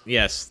 Yes.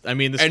 I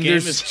mean, this And game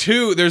there's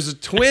is there's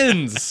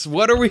twins.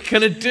 What are we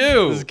gonna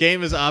do? this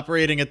game is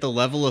operating at the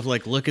level of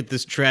like, look at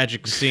this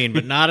tragic scene,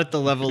 but not at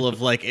the level of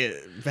like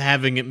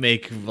having it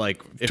make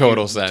like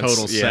Total sense.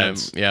 Total Yeah,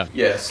 sense. Yeah.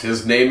 Yes,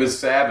 his name is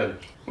Sabin.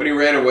 When he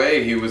ran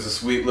away, he was a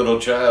sweet little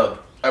child.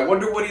 I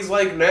wonder what he's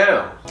like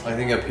now. I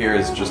think up here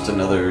is just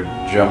another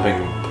jumping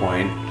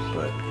point,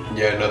 but...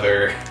 Yeah,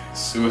 another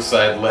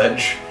suicide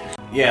ledge.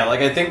 Yeah,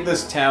 like I think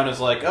this town is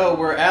like, oh,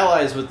 we're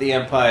allies with the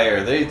Empire.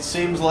 It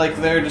seems like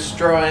they're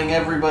destroying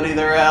everybody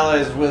they're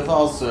allies with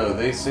also.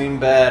 They seem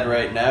bad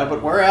right now,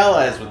 but we're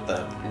allies with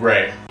them.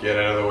 Right. Get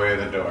out of the way of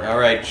the door.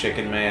 Alright,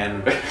 Chicken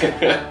Man.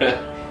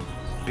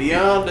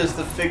 Beyond is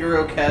the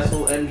Figaro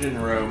Castle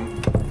engine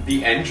room.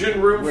 The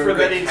engine room We're for the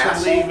ready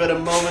castle? to leave at a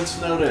moment's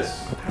notice.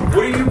 What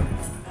are you...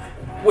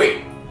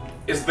 Wait,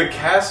 is the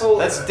castle...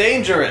 That's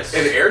dangerous.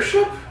 an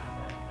airship?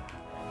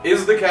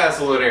 Is the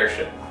castle an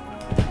airship?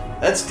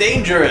 That's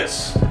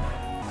dangerous.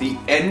 The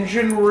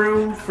engine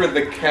room for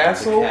the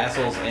castle?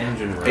 Castle's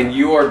engine room. And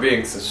you are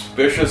being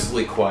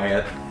suspiciously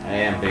quiet. I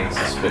am being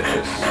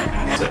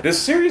suspicious.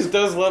 This series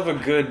does love a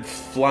good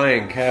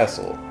flying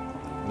castle.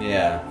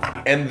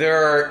 Yeah. And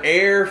there are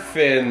air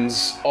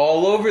fins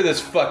all over this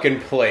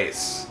fucking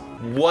place.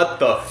 What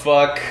the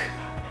fuck?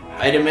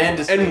 I demand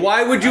to see. And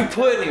why would you I'm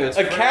put telling you, it's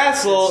a for-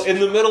 castle it's in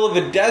the middle of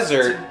the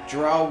desert? to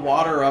draw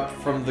water up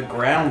from the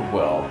ground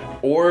well.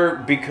 Or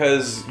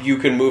because you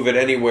can move it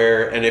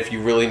anywhere, and if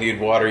you really need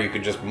water, you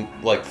can just,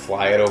 like,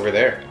 fly it over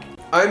there.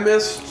 I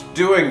missed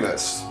doing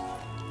this.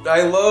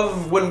 I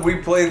love when we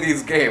play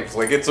these games.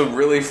 Like, it's a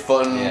really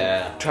fun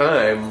Yeah.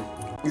 time.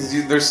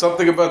 There's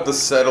something about the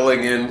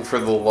settling in for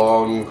the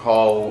long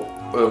haul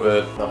of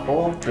it. The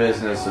whole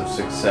business of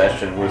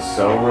succession was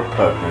so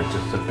repugnant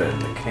to Sabin,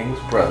 the king's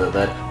brother,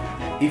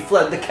 that he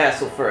fled the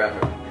castle forever.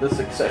 The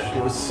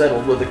succession was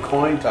settled with a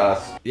coin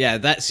toss. Yeah,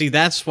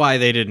 that's why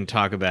they didn't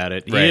talk about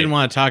it. He Right. didn't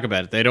want to talk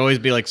about it. They'd always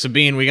be like,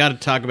 Sabine, we got to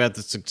talk about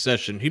the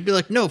succession. He'd be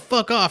like, no,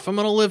 fuck off. I'm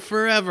going to live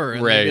forever.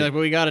 And they'd Right. be like,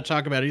 well, we got to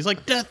talk about it. He's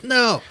like, death,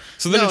 no.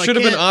 So then No, it I should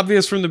have been can't."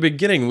 obvious from the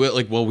beginning.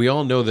 We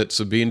all know that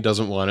Sabine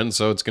doesn't want it, and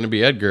so it's going to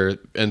be Edgar.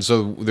 And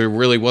so there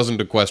really wasn't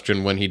a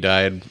question when he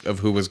died of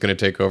who was going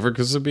to take over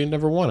because Sabine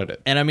never wanted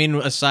it. And I mean,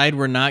 aside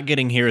we're not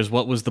getting here is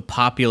what was the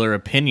popular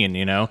opinion,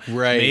 you know?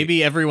 Right.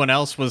 Maybe everyone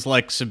else was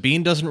like,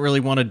 Sabine doesn't really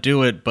want to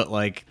do it, but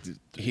like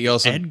He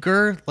also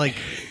Edgar, like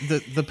the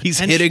he's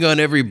potent- hitting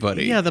on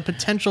everybody. Yeah, the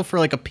potential for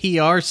like a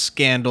PR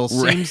scandal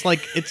seems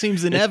like it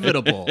seems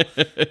inevitable.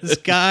 This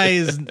guy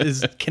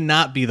is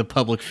cannot be the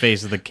public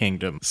face of the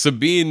kingdom.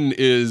 Sabine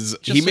is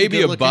Just he may a be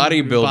a good-looking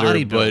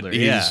bodybuilder, but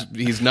bodybuilder,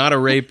 he's not a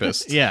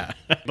rapist. Yeah,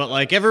 but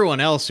like everyone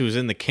else who's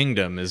in the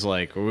kingdom is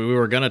like, we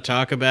were gonna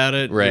talk about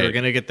it. Right. We were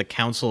gonna get the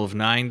Council of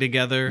Nine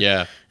together.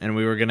 Yeah. and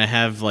we were gonna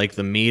have like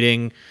the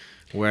meeting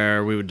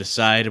where we would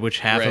decide which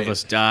half of Right.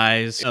 us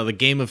dies. Oh, the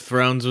Game of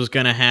Thrones was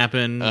gonna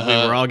happen. We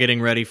were all getting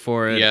ready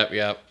for it.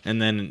 Yep.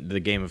 And then the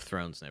Game of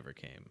Thrones never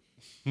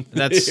came.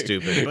 That's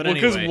stupid. But Well,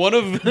 because anyway, one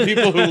of the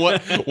people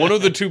one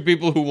of the two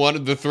people who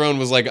wanted the throne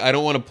was like, I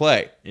don't want to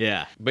play.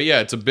 yeah. But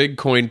yeah, it's a big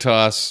coin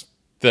toss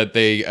that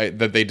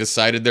they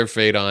decided their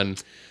fate on.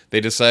 They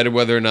decided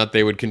whether or not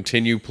they would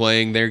continue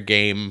playing their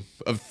game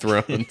of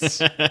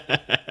Thrones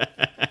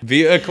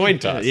via a coin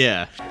toss.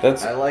 Yeah.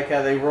 That's I like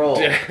how they roll.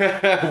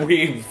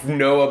 we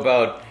know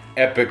about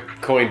epic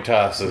coin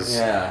tosses.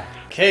 Yeah.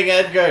 King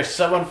Edgar,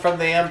 someone from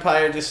the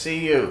Empire to see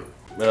you.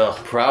 Ugh,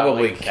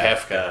 probably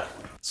Kefka.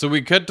 So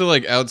we cut to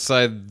like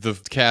outside the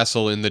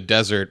castle in the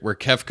desert where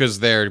Kefka's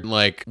there.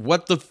 Like,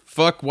 what the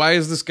fuck? Why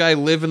does this guy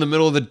live in the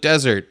middle of the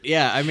desert?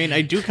 Yeah, I mean,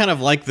 I do kind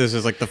of like this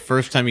as like the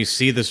first time you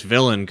see this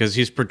villain because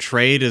he's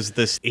portrayed as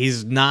this.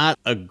 He's not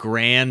a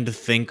grand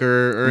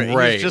thinker,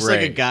 or he's just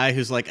like a guy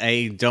who's like,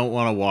 I don't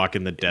want to walk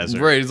in the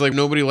desert. Right, it's like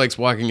nobody likes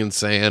walking in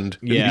sand.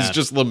 Yeah, he's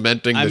just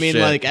lamenting. I mean,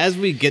 shit. like as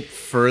we get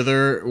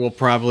further, we'll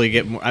probably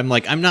get more. I'm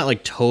not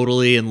like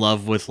totally in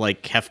love with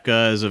like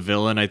Kefka as a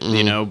villain,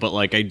 you know, but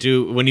like I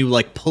do when you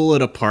like pull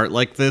it apart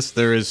like this,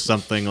 there is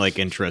something like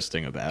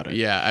interesting about it.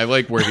 Yeah, I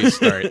like where he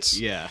starts.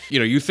 Yeah. You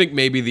know, you think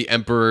maybe the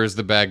Emperor is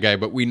the bad guy,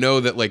 but we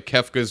know that like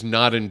Kefka's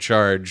not in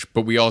charge,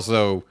 but we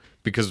also,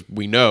 because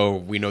we know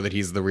that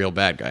he's the real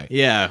bad guy.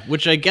 Yeah,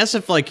 which I guess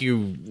if like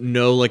you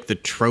know like the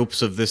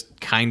tropes of this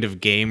kind of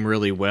game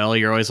really well,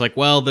 you're always like,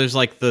 well, there's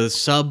like the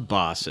sub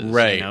bosses,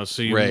 right? You know,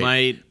 so you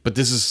might. But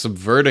this is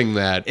subverting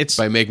that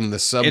by making the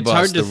sub boss the real boss.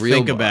 It's hard to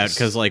think about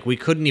because like we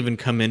couldn't even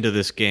come into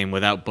this game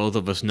without both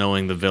of us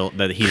knowing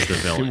that he's the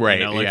villain, right?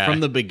 You know? Like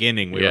from the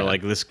beginning, we were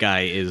like, this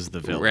guy is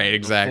the villain, right?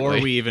 Exactly.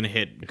 Before we even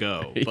hit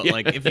go, but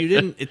like if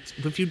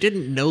you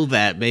didn't know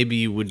that, maybe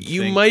you would.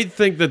 You might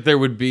think that there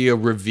would be a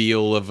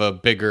reveal of a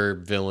bigger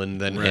villain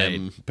than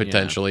him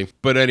potentially,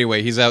 but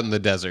anyway, he's out in the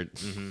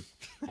desert.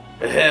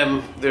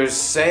 There's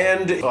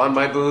sand on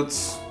my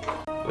boots.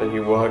 Then he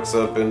walks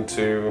up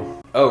into.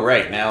 Oh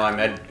right, now I'm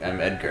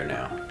Edgar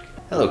now.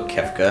 Hello,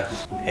 Kefka.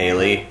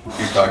 Haley.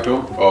 You talk to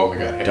him? Oh my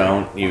god. Haley.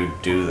 Don't you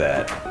do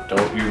that.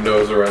 Don't you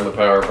nose around the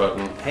power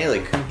button. Haley,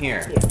 come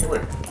here.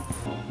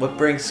 What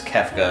brings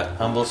Kefka,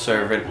 humble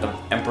servant of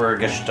Emperor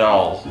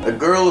Gestalt? A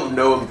girl of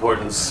no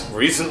importance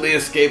recently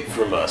escaped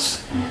from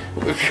us.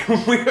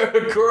 We are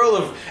a girl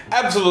of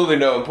absolutely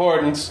no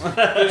importance.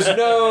 There's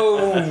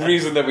no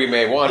reason that we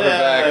may want her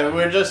back.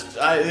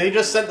 They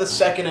just sent the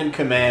second in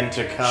command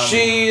to come.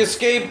 She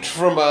escaped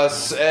from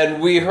us,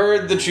 and we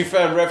heard that she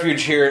found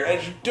refuge here.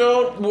 And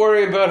don't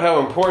worry about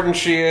how important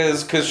she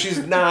is, because she's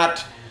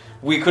not.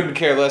 We couldn't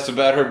care less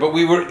about her, but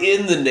we were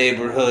in the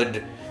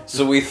neighborhood.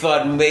 So we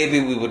thought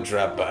maybe we would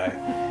drop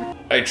by.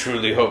 I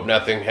truly hope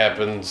nothing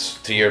happens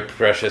to your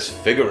precious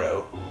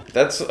Figaro.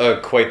 That's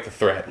quite the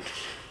threat.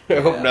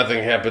 I hope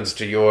nothing happens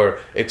to your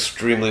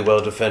extremely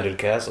well-defended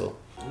castle.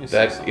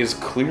 That is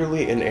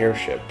clearly an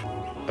airship.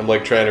 I'm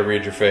like trying to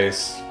read your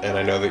face, and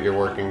I know that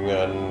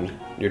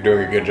you're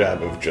doing a good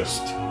job of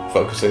just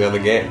focusing on the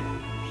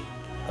game.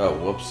 Oh,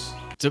 whoops.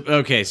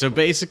 Okay, so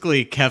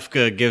basically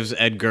Kefka gives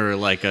Edgar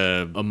like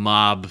a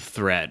mob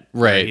threat.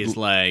 Right. He's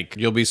like,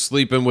 you'll be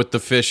sleeping with the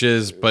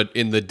fishes, but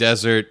in the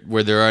desert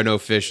where there are no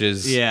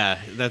fishes. Yeah,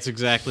 that's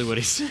exactly what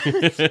he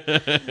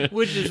says.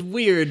 Which is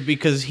weird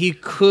because he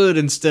could,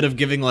 instead of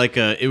giving like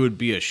it would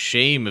be a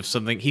shame if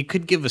something, he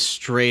could give a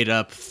straight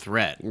up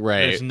threat.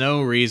 Right. There's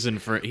no reason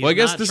for Well, I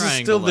guess this is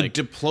still the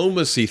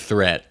diplomacy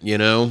threat, you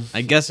know?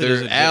 I guess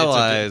They're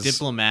allies. It's a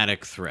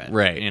diplomatic threat.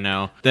 Right. You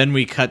know? Then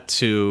we cut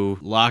to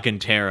Locke and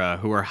Tara,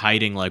 who are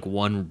hiding like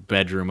one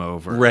bedroom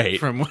over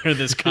from where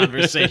this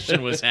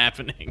conversation was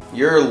happening.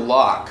 You're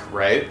Locke,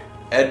 right?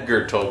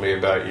 Edgar told me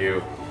about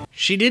you.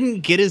 She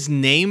didn't get his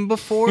name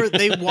before?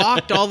 They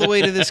walked all the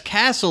way to this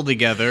castle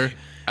together.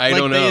 I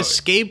don't know. They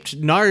escaped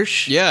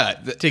Narsh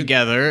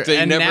together,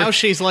 and now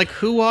she's like,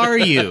 who are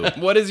you?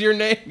 What is your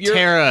name?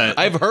 Tara.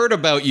 I've heard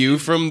about you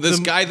from this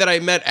guy that I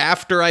met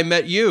after I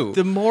met you.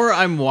 The more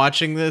I'm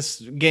watching this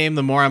game,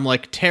 the more I'm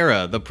like,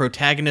 Tara, the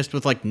protagonist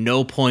with like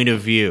no point of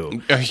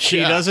view.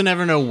 She doesn't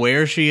ever know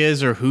where she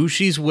is or who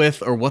she's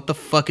with or what the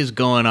fuck is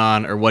going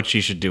on or what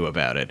she should do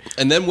about it.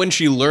 And then when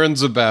she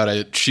learns about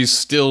it, she's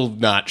still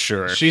not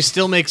sure. She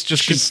still makes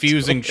just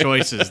confusing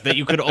choices that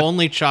you could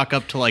only chalk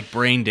up to like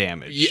brain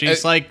damage.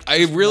 She's like,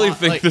 I really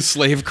think the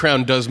slave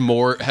crown has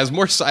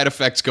more side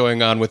effects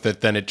going on with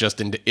it than it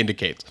just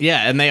indicates.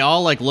 Yeah, and they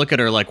all like look at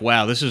her like,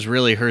 wow, this is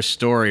really her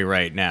story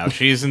right now.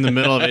 She's in the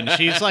middle of it, and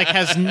she's like,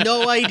 has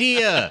no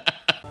idea.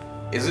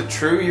 Is it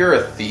true you're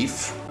a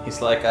thief?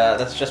 He's like,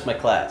 that's just my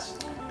class.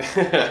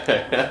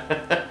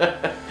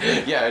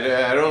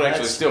 Yeah, I don't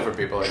actually steal from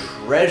people.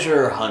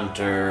 Treasure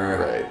hunter.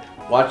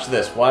 Right. Watch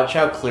this. Watch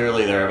how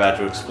clearly they're about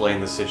to explain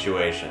the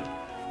situation.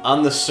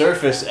 On the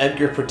surface,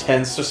 Edgar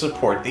pretends to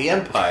support the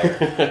Empire.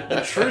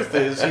 The truth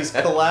is, he's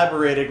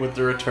collaborating with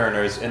the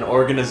Returners, an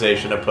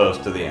organization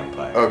opposed to the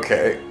Empire.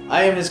 Okay.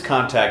 I am his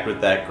contact with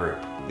that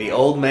group. The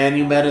old man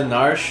you met in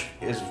Narsh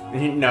is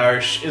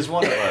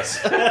one of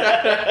us.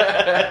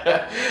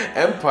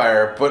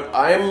 Empire, but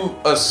I'm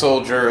a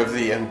soldier of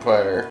the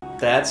Empire.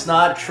 That's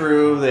not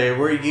true. They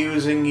were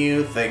using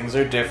you. Things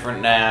are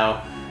different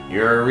now.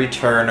 You're a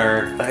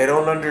returner. I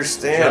don't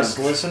understand. Just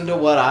listen to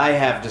what I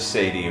have to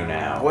say to you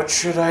now. What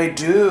should I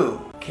do?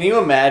 Can you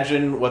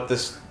imagine what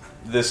this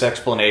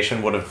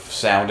explanation would have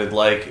sounded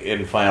like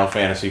in Final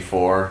Fantasy IV?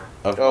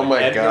 Oh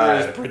my Edgar god.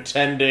 Edgar is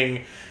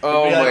pretending...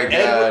 Oh my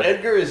god.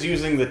 Edgar is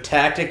using the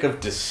tactic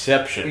of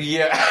deception.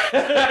 Yeah.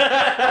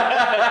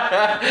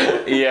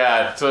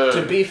 Yeah,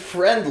 to be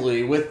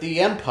friendly with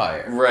the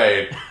Empire.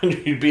 Right.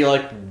 You'd be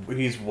like,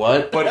 he's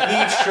what? But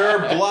he sure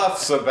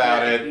bluffs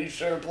about it. He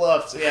sure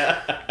bluffs,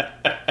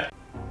 yeah.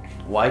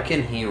 Why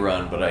can he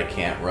run, but I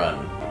can't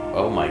run?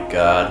 Oh my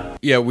god.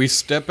 Yeah, we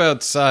step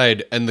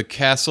outside and the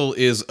castle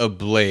is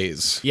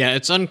ablaze. Yeah,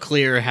 it's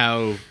unclear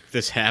how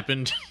this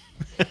happened.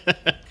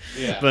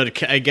 Yeah.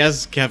 But I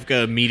guess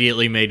Kefka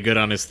immediately made good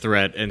on his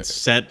threat and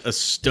set a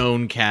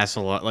stone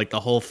castle, like the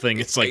whole thing.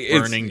 It's like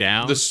burning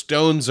down. The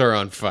stones are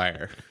on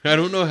fire. I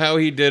don't know how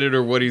he did it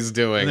or what he's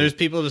doing. And there's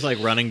people just like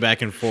running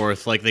back and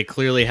forth. Like they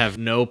clearly have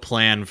no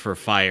plan for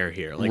fire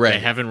here. Like Right. they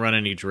haven't run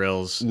any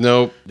drills.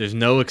 Nope. There's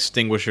no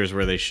extinguishers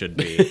where they should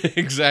be.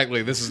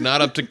 Exactly. This is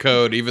not up to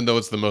code, even though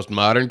it's the most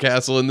modern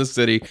castle in the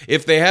city.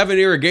 If they have an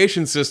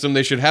irrigation system,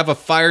 they should have a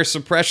fire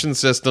suppression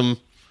system.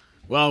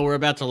 Well, we're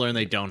about to learn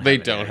they don't have They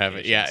an don't have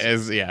it.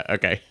 irrigation Yeah,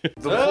 okay.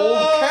 The whole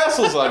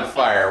castle's on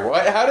fire.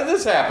 What? How did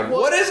this happen?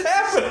 What is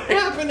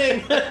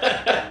happening?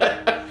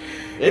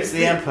 It's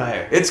the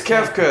Empire. It's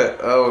Kefka.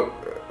 Oh,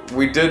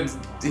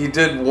 he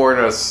did warn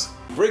us.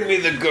 Bring me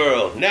the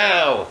girl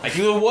now.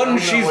 The one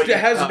she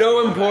has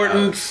no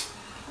importance.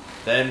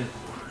 Then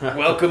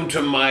Welcome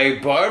to my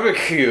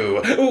barbecue.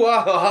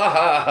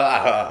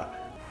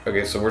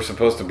 Okay, so we're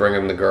supposed to bring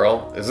him the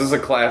girl. Is this a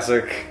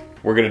classic?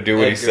 We're gonna do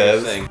what he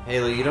says.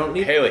 Haley, you don't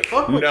need Haley, to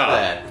fuck with no.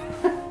 that.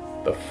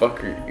 The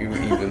fuck are you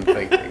even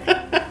thinking?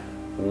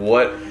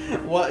 What?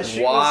 What?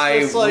 She Why?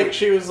 was just like,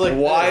 she was like,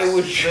 Why this,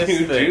 would this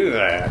you thing. do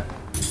that?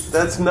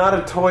 That's not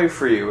a toy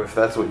for you, if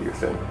that's what you're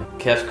thinking.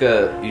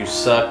 Kefka, you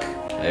suck.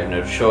 I have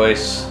no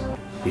choice.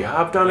 He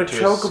hopped on a To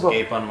chocobo.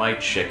 escape on my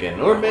chicken.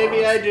 Or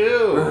maybe I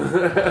do.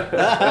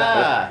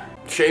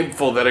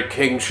 Shameful that a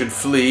king should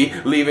flee,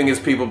 leaving his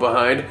people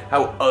behind.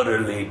 How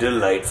utterly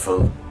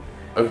delightful.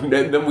 And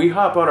then we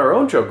hop on our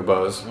own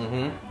chocobos.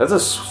 Mm-hmm. That's a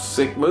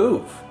sick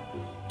move.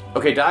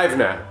 Okay, dive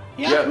now.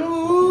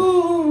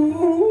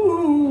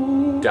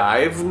 Yahoo!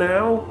 Dive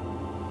now?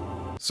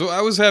 So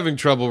I was having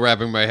trouble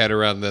wrapping my head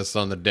around this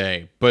on the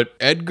day, but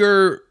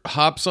Edgar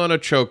hops on a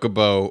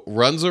chocobo,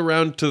 runs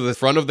around to the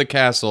front of the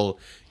castle,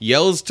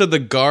 yells to the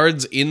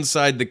guards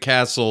inside the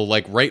castle,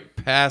 like right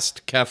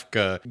past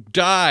Kefka,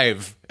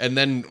 dive, and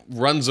then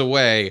runs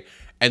away.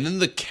 And then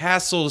the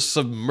castle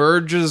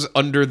submerges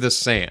under the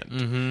sand.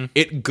 Mm-hmm.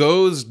 It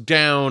goes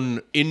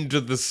down into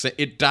the sand.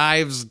 It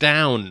dives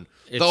down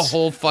the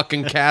whole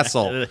fucking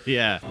castle.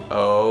 Yeah.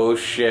 Oh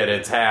shit,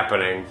 it's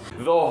happening.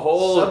 The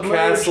whole Submerge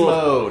castle.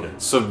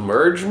 mode.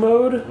 Submerge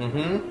mode?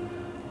 Mm-hmm.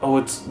 Oh,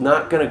 it's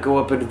not gonna go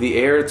up into the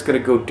air, it's gonna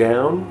go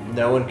down?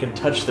 No one can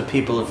touch the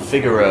people of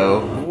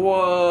Figaro.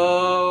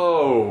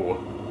 Whoa!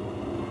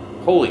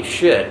 Holy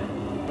shit.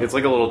 It's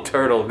like a little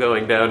turtle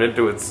going down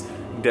into its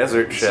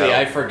desert shell. See,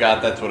 I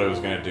forgot that's what I was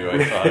gonna do.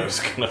 I thought I was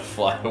gonna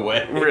fly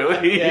away.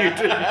 Really?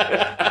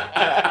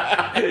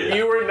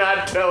 You were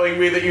not telling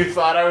me that you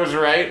thought I was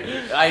right?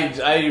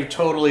 I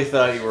totally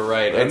thought you were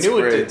right. That's I knew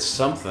great. it did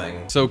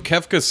something. So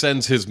Kefka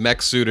sends his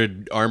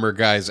mech-suited armor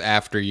guys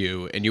after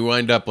you, and you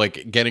wind up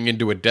like getting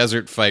into a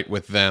desert fight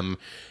with them.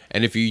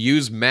 And if you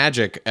use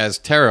magic as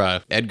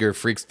Terra, Edgar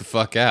freaks the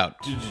fuck out.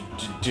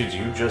 Did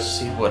you just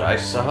see what I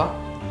saw?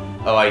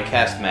 Oh, I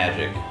cast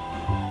magic.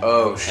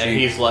 Oh, And shit.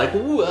 he's like,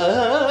 what?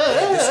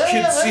 This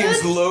kid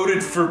seems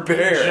loaded for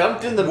bear.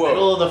 Jumped in the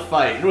middle of the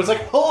fight and was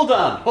like, hold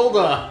on.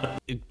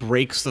 It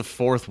breaks the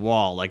fourth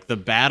wall. Like the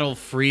battle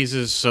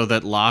freezes so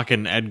that Locke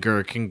and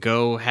Edgar can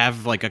go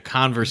have like a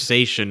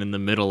conversation in the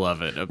middle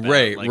of it about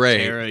Right.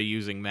 Terra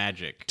using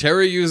magic.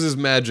 Terra uses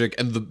magic,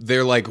 and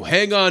they're like,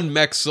 hang on,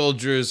 mech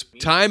soldiers,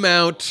 time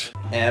out.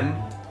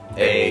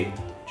 M-A-G-I-C.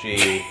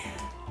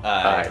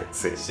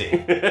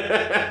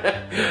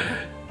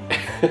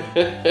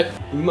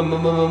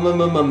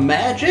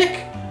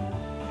 Magic?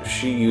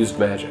 She used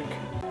magic.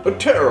 But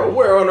Terra,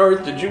 where on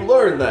earth did you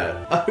learn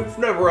that? I've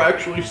never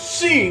actually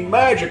seen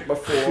magic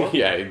before.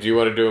 Yeah, do you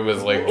want to do him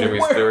as like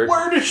Jimmy Stewart?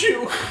 Where did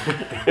you?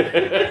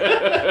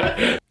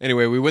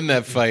 Anyway, we win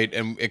that fight,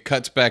 and it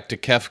cuts back to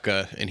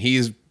Kefka, and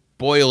he's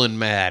boiling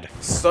mad.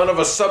 Son of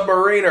a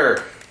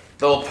submariner.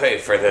 They'll pay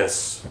for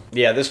this.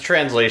 Yeah, this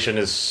translation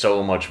is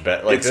so much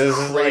better. Like, It's this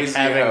is like crazy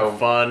having how-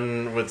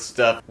 fun with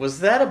stuff. Was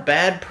that a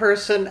bad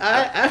person?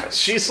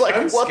 She's like,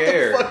 I'm what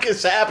scared. the fuck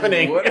is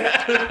happening? What?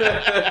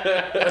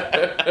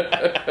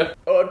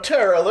 Oh,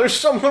 Terra, there's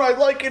someone I'd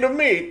like you to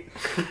meet.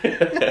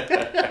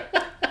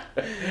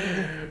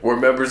 We're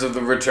members of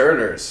the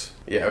Returners.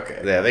 Yeah, okay.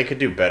 Yeah, they could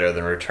do better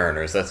than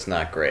Returners. That's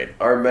not great.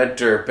 Our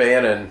mentor,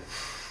 Bannon.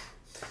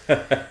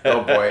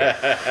 Oh boy.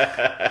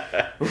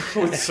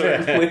 Would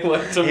certainly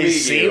like to meet He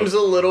seems you.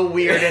 a little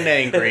weird and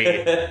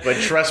angry, but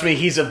trust me,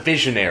 he's a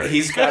visionary.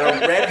 He's got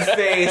a red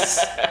face.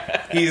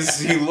 He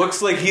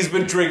looks like he's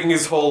been drinking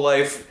his whole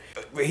life.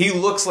 He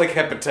looks like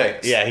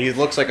hepatitis. Yeah, he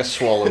looks like a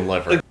swollen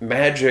liver.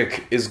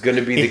 Magic is going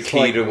to be the It's key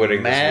like to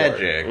winning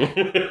magic.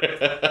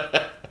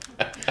 this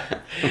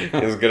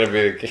war. Is going to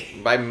be the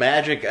key. By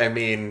magic, I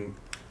mean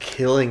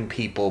killing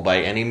people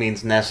by any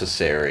means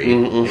necessary,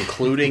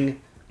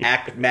 including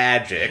act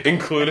magic.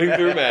 Including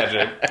through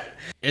magic.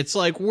 It's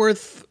like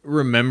worth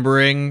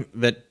remembering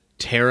that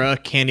Tara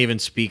can't even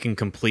speak in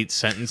complete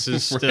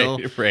sentences still.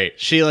 Right.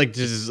 She like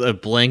is a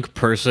blank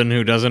person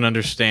who doesn't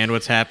understand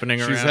what's happening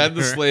around her. She's had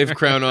the slave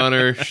crown on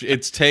her.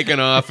 It's taken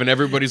off, and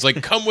everybody's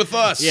like, "Come with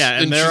us." Yeah,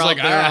 and they're, she's all, like,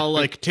 they're all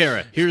like,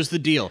 Tara, here's the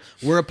deal.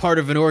 We're a part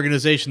of an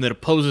organization that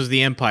opposes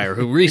the Empire,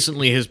 who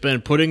recently has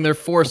been putting their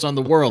force on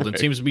the world and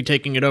seems to be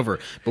taking it over.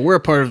 But we're a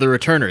part of the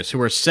Returners,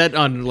 who are set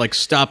on like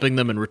stopping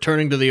them and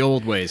returning to the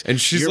old ways. And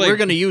she's we're like-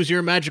 going to use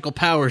your magical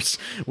powers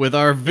with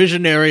our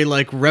visionary,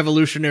 like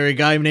revolutionary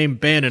guy named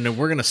Bannon, and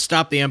we're going to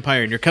stop the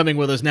Empire. And you're coming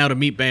with us now to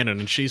meet Bannon.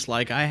 And she's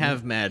like, I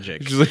have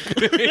magic. She's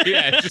like,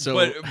 yeah.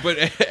 So- but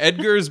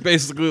Edgar is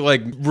basically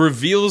like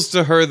reveals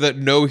to her that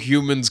no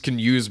humans can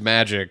use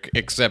magic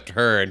except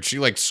her, and she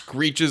like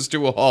screeches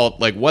to a halt.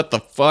 Like, what the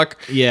fuck?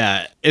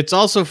 Yeah, it's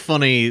also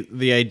funny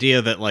the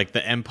idea that like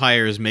the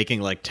Empire is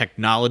making like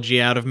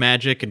technology out of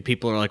magic, and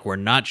people are like, we're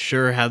not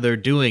sure how they're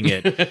doing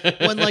it.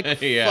 When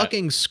like Yeah.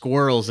 fucking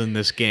squirrels in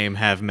this game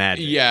have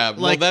magic. Yeah, well,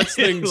 Like- that's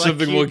like,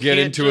 something you we'll get can't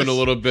into in a just-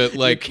 little bit.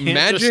 Like, you can't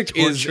magic just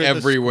is torture the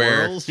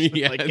everywhere. squirrels.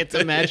 Yeah. Like, get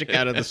the magic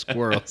out of the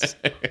squirrels.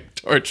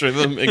 Torture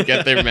them and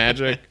get their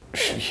magic.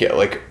 Yeah,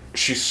 like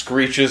she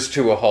screeches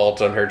to a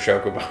halt on her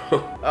chocobo.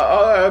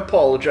 I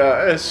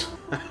apologize.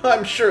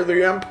 I'm sure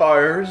the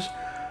Empires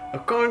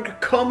are going to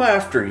come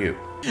after you.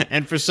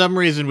 And for some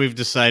reason, we've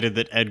decided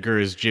that Edgar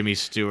is Jimmy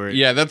Stewart.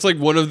 Yeah, that's like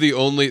one of the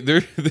only.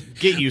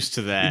 Get used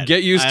to that.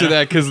 Get used I to don't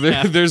that because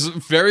have- there's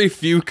very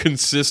few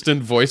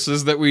consistent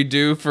voices that we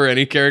do for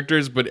any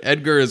characters, but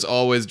Edgar is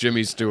always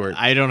Jimmy Stewart.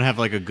 I don't have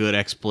like a good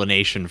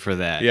explanation for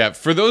that. Yeah,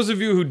 for those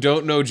of you who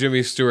don't know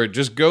Jimmy Stewart,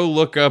 just go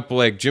look up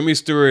like Jimmy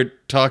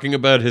Stewart talking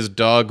about his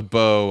dog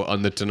Bo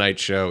on The Tonight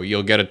Show.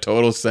 You'll get a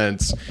total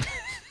sense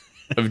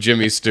of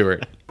Jimmy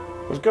Stewart.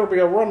 There's gonna be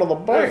a run of the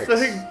banks.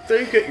 If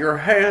they get their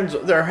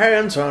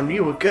hands on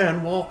you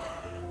again, well,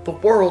 the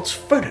world's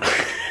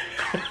finished.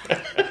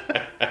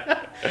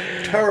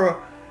 Tara,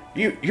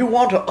 you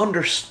want to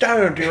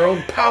understand your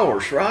own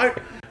powers, right?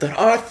 Then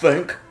I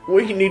think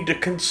we need to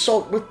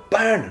consult with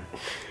Bannon.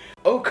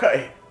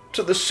 Okay,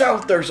 to the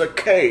south there's a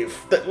cave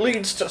that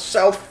leads to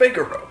South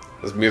Figaro.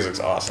 This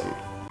music's awesome.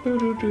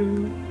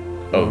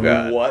 Oh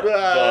god. What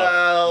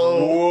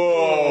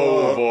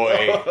Whoa,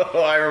 boy.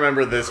 I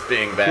remember this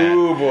being bad.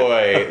 Ooh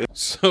boy.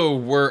 So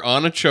we're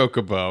on a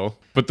chocobo,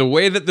 but the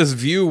way that this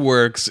view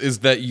works is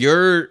that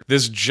you're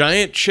this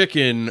giant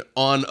chicken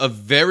on a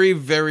very,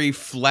 very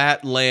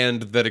flat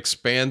land that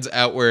expands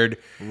outward.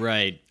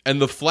 Right. And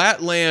the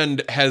flat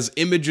land has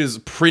images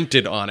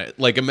printed on it.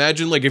 Like,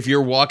 imagine like if you're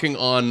walking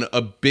on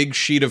a big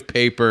sheet of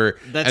paper.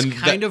 That's and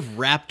kind of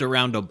wrapped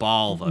around a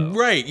ball, though.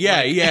 Right,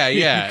 yeah,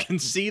 yeah. You can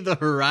see the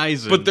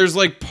horizon. But there's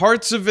like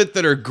parts of it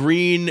that are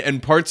green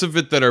and parts of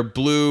it that are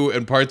blue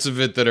and parts of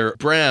it that are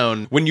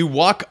brown. When you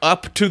walk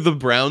up to the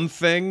brown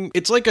thing,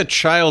 it's like a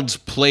child's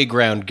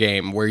playground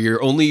game where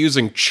you're only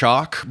using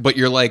chalk, but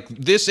you're like,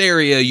 this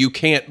area you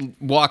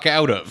can't walk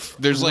out of.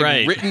 There's like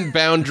Right. written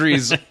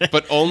boundaries,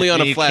 but only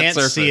on a you flat can't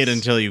surface. see it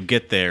until you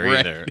get there Right,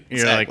 either.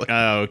 You're exactly. like,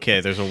 oh,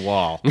 okay, there's a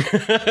wall.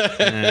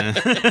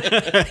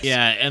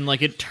 Yeah, and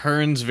like it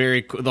turns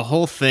very. The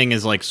whole thing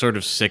is like sort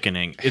of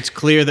sickening. It's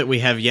clear that we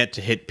have yet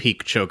to hit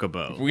peak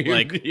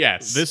chocobo.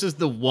 Yes. this is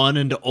the one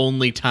and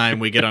only time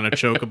we get on a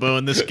chocobo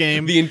in this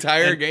game. The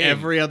entire And game.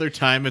 Every other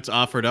time it's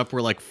offered up,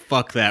 we're like,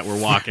 fuck that, we're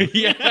walking.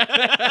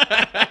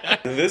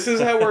 This is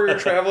how we're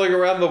traveling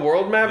around the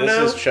world map This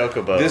now? is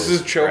Chocobo. This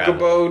is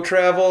Chocobo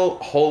travel?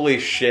 Holy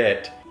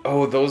shit.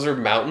 Oh, those are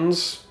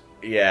mountains?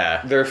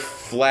 Yeah. They're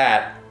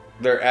flat.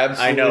 They're I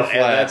absolutely know, flat.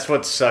 and that's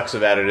what sucks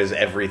about it is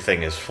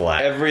everything is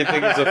flat.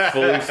 Everything is a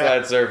fully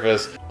flat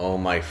surface. Oh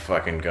my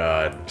fucking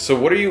god. So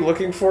what are you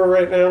looking for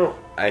right now?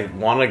 I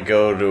want to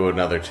go to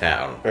another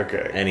town.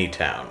 Okay. Any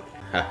town.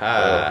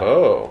 Haha.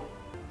 Oh.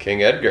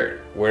 King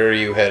Edgar, where are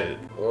you headed?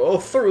 Well,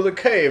 through the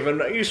cave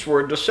and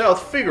eastward to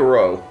South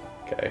Figaro.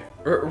 Okay.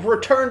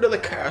 Return to the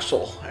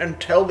castle and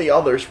tell the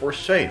others we're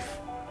safe.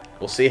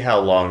 We'll see how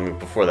long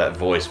before that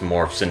voice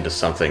morphs into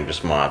something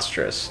just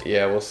monstrous.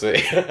 Yeah, we'll see.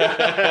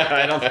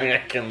 I don't think I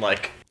can,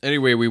 like...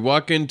 Anyway, we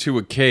walk into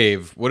a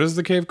cave. What is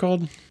the cave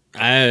called?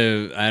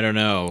 I don't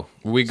know.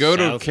 We go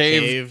to a South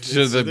cave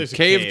to the There's a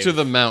cave to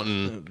the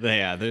mountain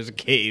Yeah, there's a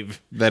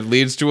cave. that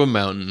leads to a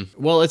mountain.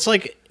 Well, it's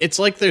like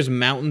there's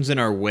mountains in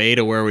our way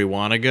to where we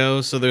want to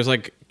go. So there's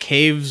like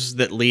caves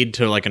that lead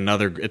to like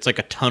another. It's like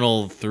a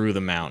tunnel through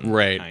the mountain,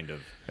 Right. Kind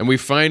of. And we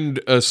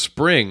find a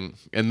spring,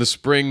 and the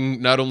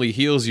spring not only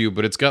heals you,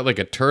 but it's got like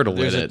a turtle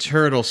There's in a it.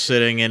 turtle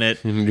sitting in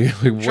it.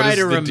 Like, what Try is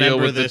to the deal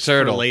remember with the this for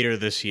turtle? later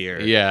this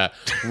year. Yeah.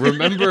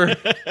 Remember,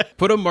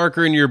 put a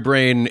marker in your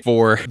brain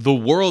for the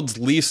world's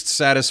least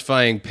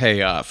satisfying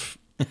payoff.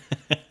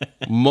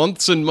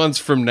 Months and months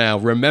from now,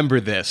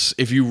 remember this.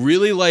 If you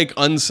really like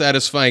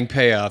unsatisfying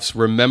payoffs,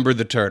 remember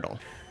the turtle.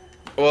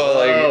 Well,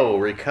 like, Oh,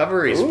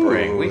 recovery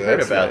spring. We heard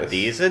that's about nice.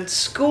 these at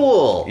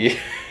school. yeah,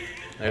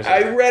 There's I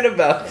a- read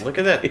about. Look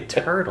at that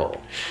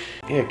turtle.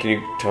 Yeah, can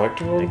you talk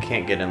to They him?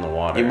 can't get in the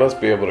water. You must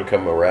be able to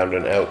come around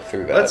and out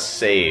through that. Let's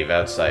save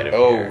outside of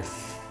Oh, here.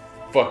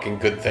 fucking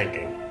good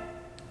thinking.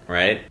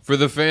 right? For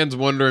the fans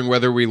wondering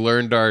whether we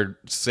learned our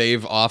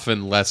save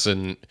often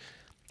lesson,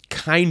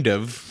 kind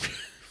of.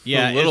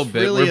 Yeah, a little it's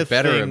bit. really We're a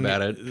better thing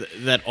about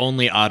it. That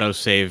only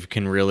autosave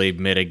can really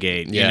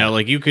mitigate. You Yeah. know,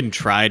 like you can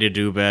try to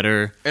do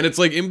better. And it's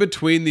like in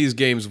between these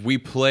games, we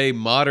play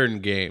modern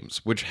games,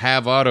 which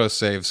have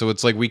autosave. So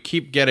it's like we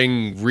keep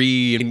getting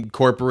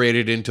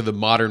reincorporated into the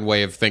modern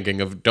way of thinking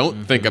of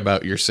don't think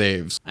about your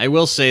saves. I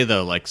will say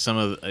though, like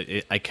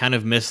I kind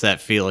of miss that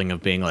feeling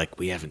of being like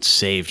we haven't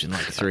saved in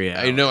like 3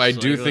 hours. I know, I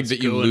So, do like, think let's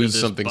that you go into lose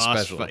this something boss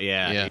special. fight.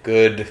 Yeah.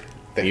 Good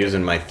thing.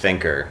 Using my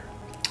thinker,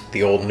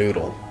 The old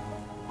noodle.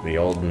 the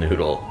old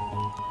noodle.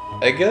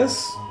 I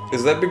guess,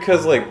 is that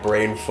because, like,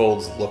 brain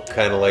folds look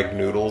kind of like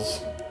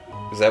noodles?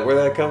 Is that where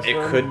that comes It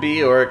from? could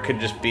be, or it could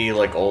just be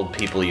like old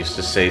people used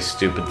to say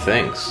stupid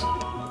things.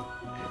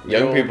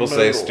 Young old people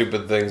say noodle.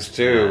 stupid things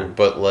too,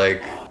 but,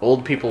 like,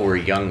 Old people were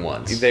young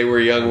ones. they were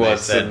young They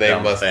once said and they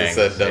dumb must have things,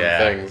 said dumb yeah.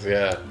 things,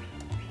 yeah.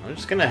 I'm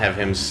just gonna have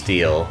him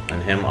steal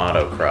and him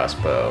auto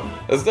crossbow.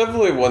 That's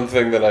definitely one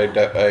thing that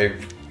I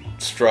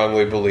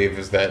strongly believe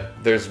is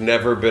that there's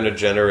never been a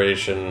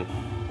generation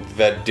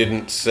that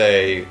didn't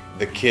say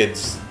the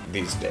kids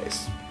these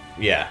days.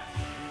 Yeah.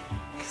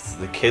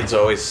 The kids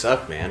always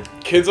suck, man.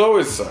 Kids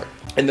always suck.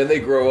 And then they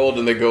grow old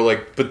and they go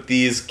like, but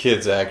these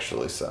kids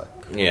actually suck.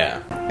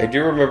 Yeah. I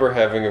do remember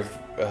having a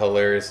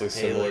hilariously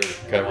similar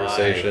like,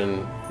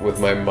 conversation with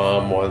my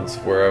mom once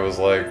where I was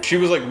like, she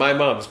was like, my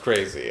mom's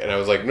crazy. And I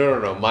was like,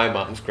 no, my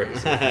mom's crazy.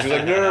 She was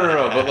like,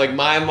 no, but like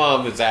my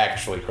mom is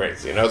actually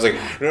crazy. And I was like,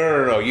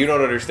 no, you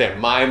don't understand.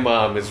 My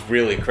mom is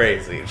really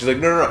crazy. And she's like,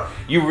 no,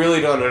 you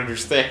really don't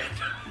understand.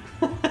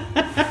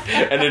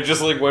 And it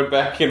just like went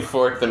back and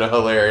forth in a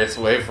hilarious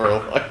way for a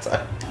long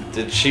time.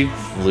 Did she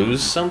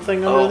lose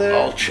something over there?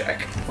 I'll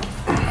check.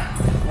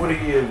 What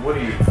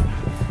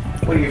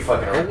are you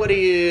fucking? What are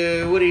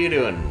you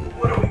doing?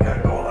 What do we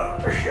got going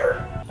on for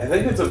sure? I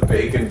think it's a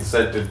bacon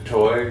scented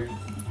toy.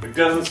 It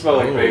doesn't smell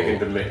like Ooh. bacon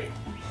to me.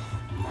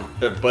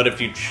 But if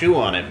you chew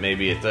on it,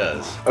 maybe it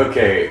does.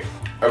 Okay,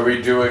 are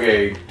we doing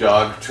a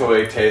dog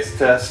toy taste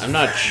test? I'm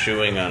not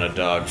chewing on a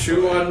dog.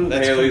 Chew on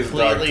That's Haley's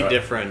dog completely toy.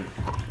 different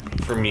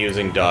from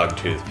using dog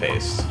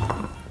toothpaste.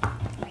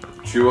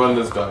 Chew on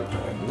this dog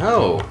toy.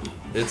 No,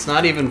 it's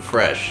not even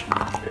fresh.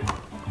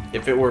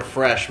 If it were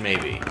fresh,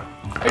 maybe.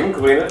 I can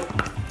clean it.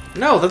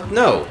 No,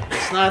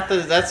 it's not.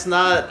 That's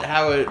not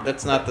how it.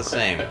 That's not the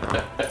same.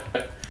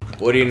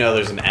 What do you know?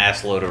 There's an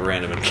ass load of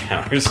random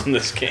encounters in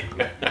this game.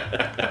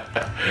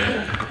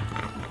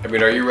 I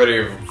mean, are you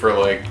ready for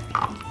like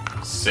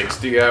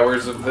 60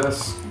 hours of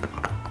this?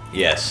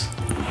 Yes.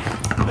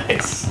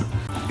 Nice.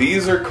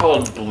 These are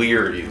called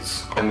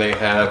Blearies, and they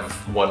have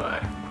one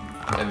eye.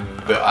 And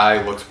the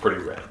eye looks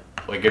pretty red.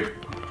 Like, it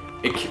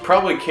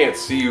probably can't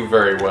see you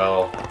very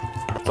well.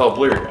 It's all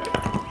bleary eyed.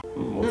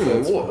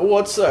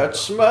 What's that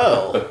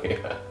smell?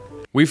 Yeah.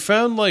 We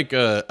found like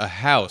a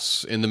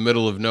house in the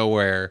middle of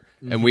nowhere,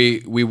 and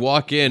we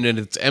walk in and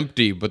it's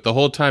empty. But the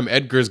whole time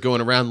Edgar's going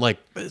around like,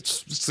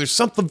 there's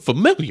something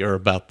familiar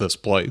about this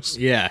place.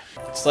 Yeah.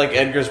 It's like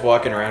Edgar's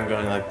walking around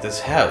going like, this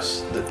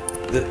house.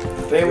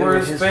 They were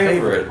his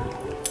favorite.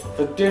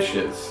 The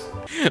dishes.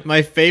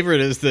 My favorite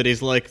is that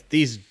he's like,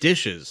 these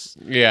dishes.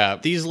 Yeah,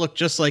 These look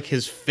just like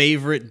his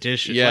favorite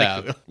dishes.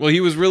 yeah. Like, Well,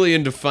 he was really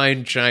into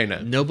fine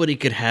china. nobody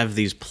could have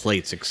these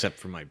plates except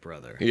for my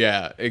brother.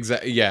 Yeah,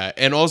 exactly. Yeah,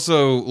 and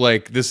also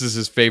like this is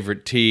his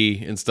favorite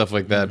tea and stuff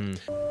like that.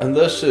 And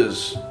this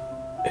is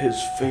his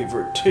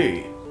favorite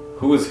tea.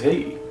 Who is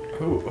he?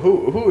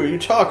 Who are you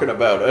talking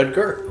about,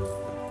 Edgar?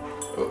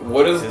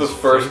 What is the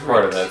first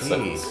part of that Tea.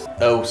 sentence?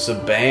 Oh,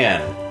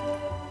 Saban.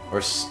 Or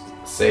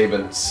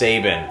Sabin.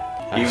 Saban.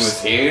 He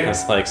was here?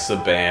 It's like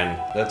Saban.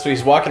 That's what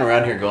he's walking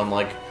around here going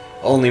like,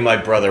 only my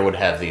brother would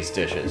have these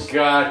dishes.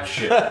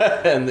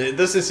 Gotcha. And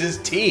this is his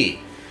tea.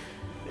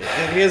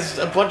 He has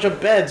a bunch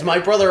of beds. My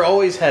brother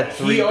always had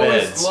 3 He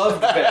beds. always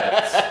loved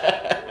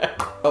beds.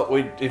 Oh,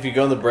 wait, if you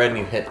go in the bed and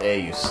you hit A,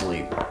 you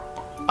sleep.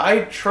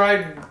 I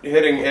tried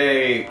hitting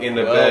A in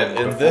a bed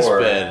in before.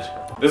 this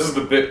bed. This is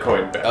the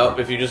Bitcoin bed. Oh,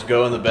 if you just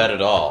go in the bed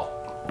at all.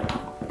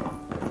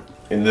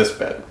 In this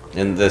bed.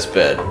 In this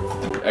bed.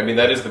 I mean,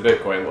 that is the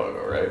Bitcoin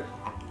logo, right?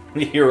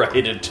 You're right,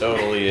 it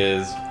totally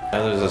is.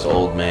 Now there's this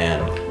old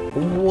man.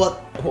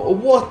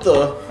 What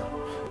the?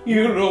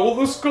 You know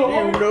the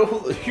sky.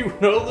 You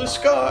know the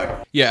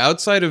sky. Yeah,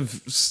 outside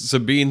of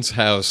Sabine's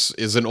house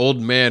is an old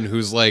man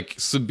who's like,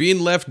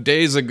 Sabine left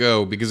days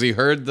ago because he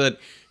heard that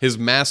his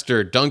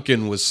master,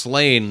 Duncan, was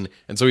slain,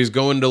 and so he's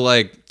going to,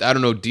 like, I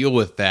don't know, deal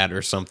with that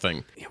or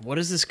something. What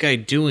is this guy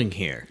doing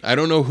here? I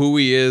don't know who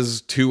he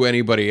is to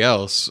anybody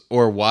else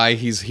or why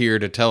he's here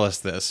to tell us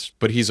this,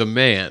 but he's a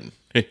man,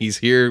 and he's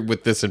here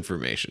with this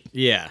information.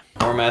 Yeah.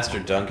 Our master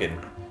Duncan.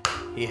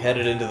 He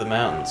headed into the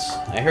mountains.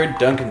 I heard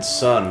Duncan's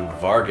son,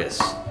 Vargas,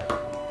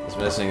 is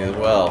missing as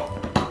well.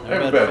 I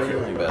have a bad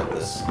feeling about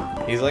this.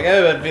 He's like, I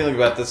have a bad feeling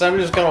about this. I'm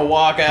just gonna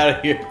walk out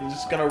of here. I'm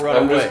just gonna run away.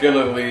 I'm just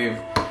gonna leave.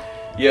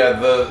 Yeah,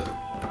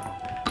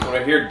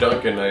 when I hear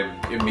Duncan, I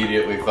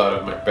immediately thought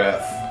of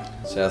Macbeth.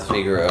 South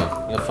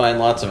Figaro. You'll find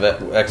lots of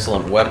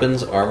excellent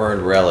weapons, armor,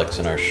 and relics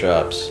in our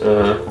shops.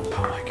 Uh-huh.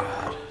 Oh my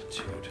god.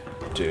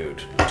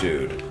 Dude.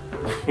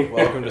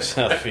 Welcome to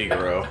South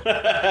Figaro. What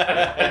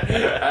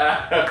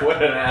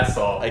an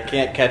asshole. I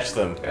can't catch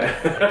them. I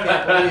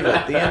can't believe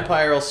it. The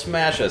Empire will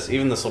smash us.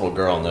 Even this little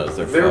girl knows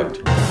they're fucked.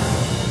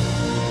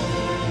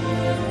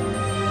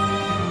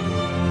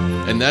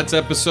 And that's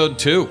episode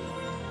 2.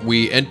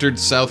 We entered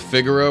South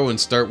Figaro and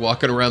start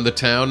walking around the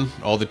town.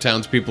 All the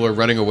townspeople are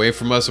running away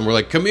from us, and we're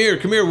like, come here,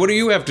 what do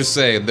you have to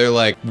say? And they're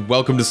like,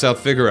 welcome to South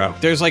Figaro.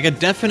 There's like a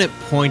definite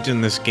point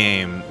in this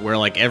game where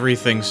like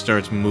everything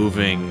starts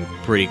moving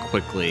pretty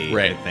quickly,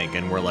 Right. I think,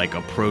 and we're like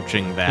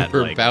approaching that.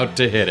 We're like, about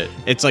to hit it.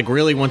 It's like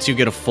really once you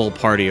get a full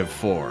party of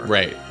 4.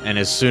 Right. And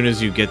as soon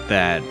as you get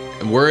that,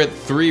 And we're at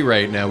 3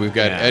 right now. We've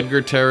got Yeah.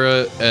 Edgar,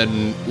 Terra,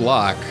 and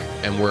Locke,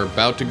 and we're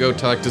about to go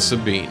talk to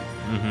Sabine.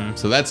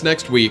 So that's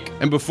next week.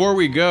 And before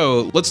we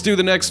go, let's do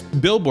the next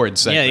billboard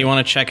segment. yeah, you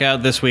want to check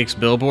out this week's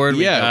billboard?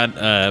 Yeah. We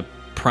got a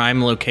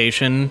prime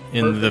location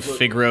in the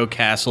Figaro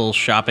Castle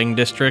shopping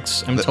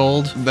districts, I'm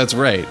told. That's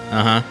right.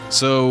 Uh-huh.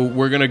 So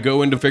we're gonna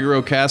go into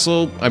Figaro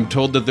Castle. I'm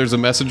told that there's a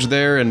message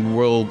there, and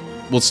we'll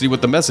see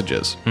what the message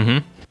is.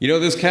 Mm-hmm. You know,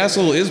 this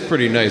castle is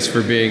pretty nice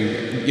for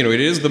being. You know,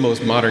 it is the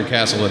most modern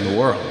castle in the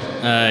world.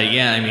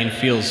 Yeah, I mean,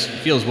 feels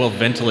well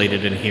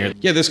ventilated in here.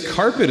 Yeah, this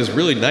carpet is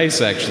really nice,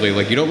 actually.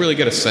 Like, you don't really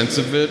get a sense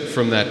of it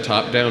from that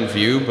top-down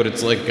view, but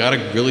it's like got a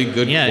really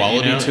good Yeah,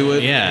 quality you know, to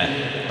it.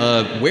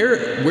 Yeah.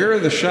 Where are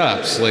the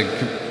shops? Like,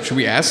 should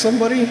we ask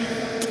somebody?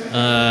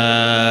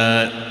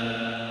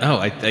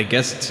 I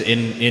guess it's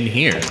in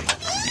here.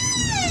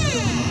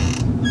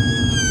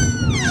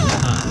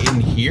 In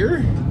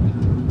here?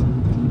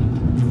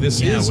 This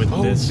Yeah, is with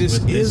this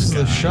this is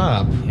the guy.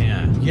 shop.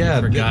 Yeah.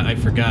 Yeah, I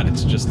forgot.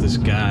 It's just this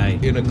guy.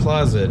 In a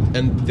closet,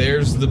 and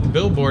there's the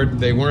billboard.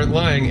 They weren't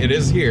lying. It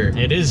is here.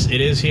 It is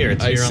here.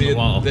 It's I here on see the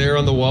wall. it there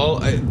on the wall.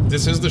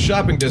 This is the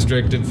shopping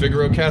district in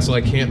Figaro Castle.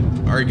 I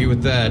can't argue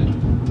with that.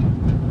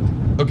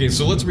 Okay,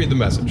 so let's read the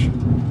message.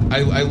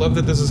 I love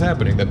that this is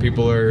happening. That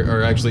people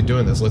are actually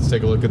doing this. Let's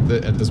take a look at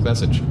this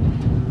message.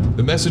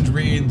 The message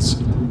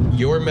reads,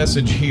 "Your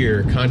message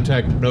here.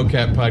 Contact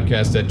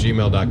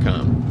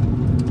nocatpodcast@gmail.com."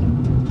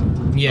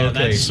 Yeah,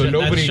 Okay, so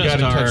nobody got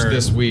in touch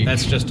this week.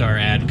 That's just our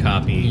ad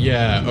copy.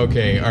 Yeah,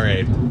 okay, all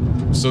right.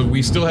 So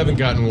we still haven't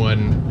gotten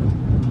one,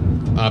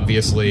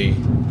 obviously,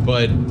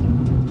 but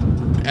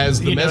as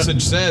the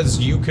message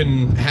says, you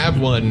can have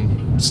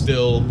one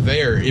still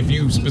there. If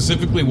you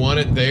specifically want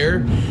it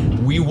there,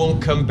 we won't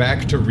come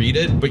back to read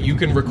it, but you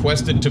can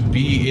request it to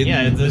be in...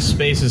 Yeah, this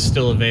space is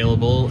still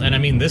available. And I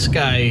mean, this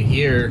guy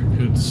here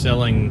who's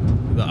selling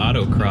the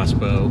auto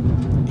crossbow,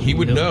 He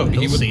would know.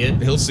 He'll see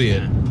it. He'll see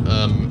it.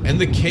 And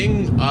the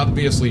king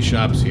obviously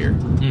shops here.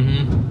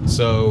 Mm-hmm.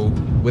 So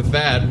with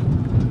that,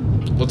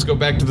 let's go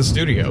back to the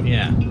studio.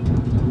 Yeah.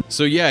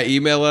 So yeah,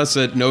 email us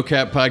at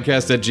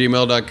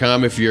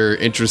nocatpodcast@gmail.com if you're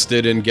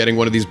interested in getting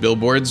one of these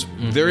billboards.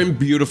 Mm-hmm. They're in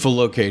beautiful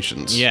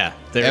locations. Yeah.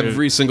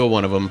 Every single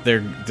one of them.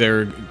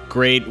 They're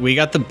great. We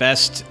got the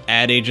best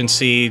ad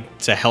agency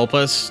to help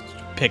us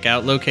pick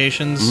out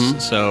locations.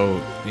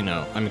 So,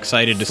 I'm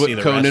excited to see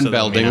the Foot, cone, rest and of them,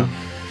 Belding.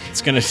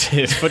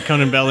 It's Foot,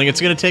 Cone, and Belding.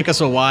 It's going to take us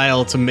a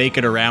while to make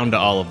it around to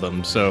all of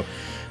them. So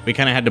we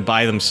kind of had to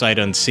buy them sight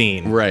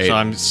unseen. Right. So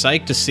I'm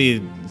psyched to see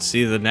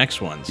the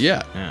next ones.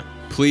 Yeah.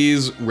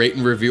 Please rate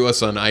and review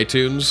us on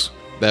iTunes.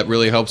 That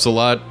really helps a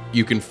lot.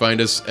 You can find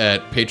us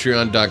at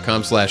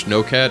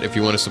patreon.com/nocat if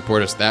you want to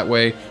support us that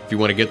way. If you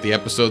want to get the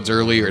episodes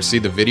early or see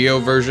the video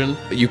version,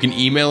 you can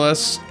email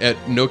us at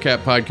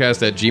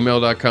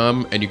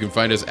nocatpodcast@gmail.com, and you can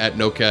find us at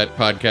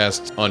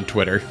nocatpodcast on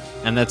Twitter.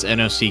 And that's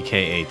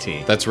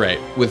NOCKAT. That's right.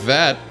 With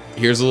that,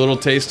 here's a little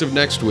taste of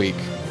next week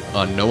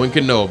on No One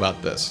Can Know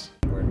About This.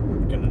 We're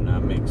going to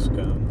not make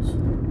scones.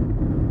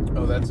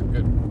 Oh, that's a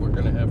good... We're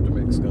going to have to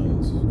make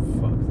scones.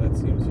 Fuck, that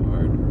seems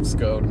hard.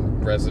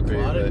 Scone recipe.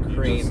 Clotted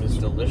cream is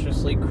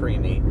deliciously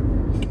creamy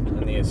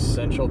and the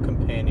essential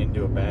companion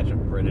to a batch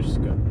of British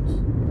scones.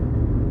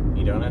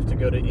 You don't have to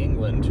go to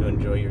England to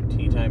enjoy your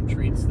tea time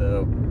treats,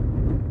 though,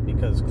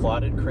 because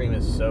clotted cream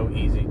is so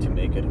easy to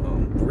make at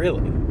home.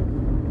 Really?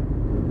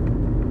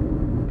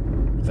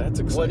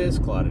 That's exciting. What is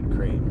clotted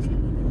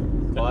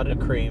cream? Clotted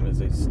cream is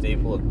a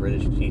staple of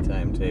British tea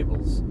time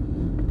tables.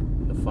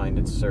 You'll find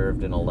it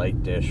served in a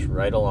light dish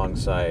right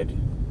alongside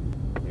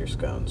your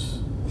scones.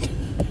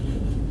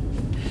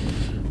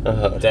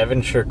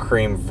 Devonshire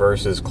cream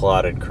versus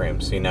clotted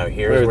cream. See, now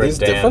here's where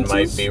Dan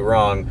might be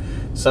wrong.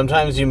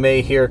 Sometimes you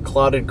may hear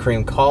clotted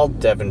cream called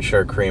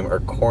Devonshire cream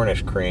or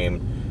Cornish cream.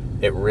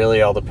 It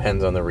really all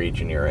depends on the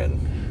region you're in.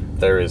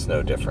 There is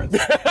no difference.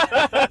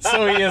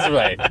 So he is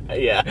right.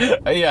 Yeah.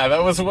 Yeah,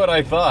 that was what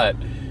I thought.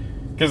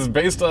 Because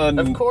based on...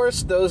 Of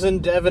course, those in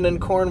Devon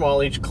and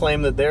Cornwall each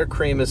claim that their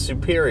cream is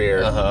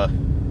superior. Uh-huh.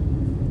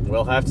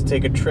 We'll have to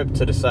take a trip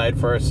to decide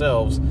for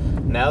ourselves.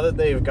 Now that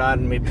they've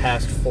gotten me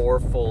past 4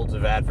 folds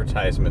of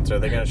advertisements, are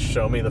they going to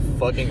show me the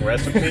fucking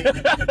recipe?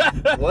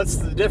 What's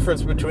the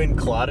difference between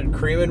clotted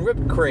cream and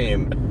whipped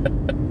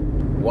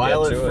cream?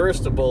 While Get at to it.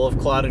 first a bowl of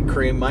clotted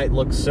cream might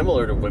look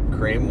similar to whipped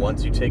cream,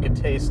 once you take a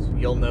taste,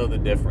 you'll know the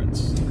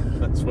difference.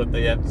 That's what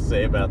they have to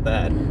say about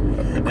that.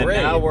 And Great.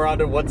 now we're on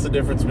to what's the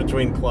difference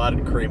between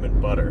clotted cream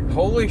and butter.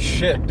 Holy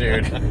shit,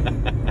 dude.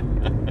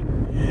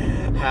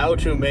 How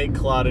to make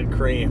clotted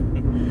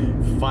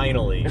cream.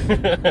 Finally.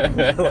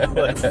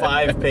 Like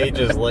 5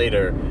 pages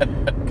later.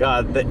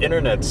 God, the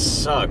internet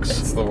sucks.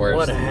 It's the worst.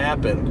 What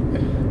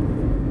happened?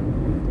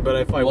 But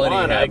if I Plenty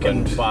want, I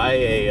happened. can buy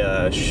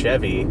a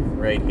Chevy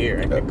right here.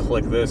 I could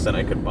click this and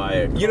I could buy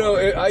a car. You know,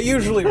 I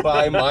usually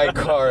buy my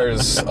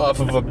cars off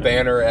of a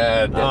banner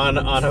ad on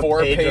a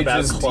 4 page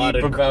pages about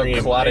clotted deep about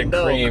cream. clotted I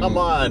know, cream. Come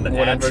on,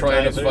 when I'm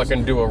trying to advertisers.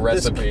 fucking do a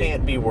recipe. This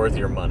can't be worth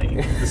your money.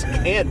 This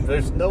can't.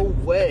 There's no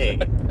way.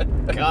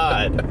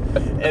 God.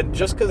 And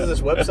just because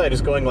this website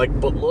is going like,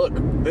 but look,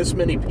 this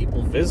many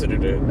people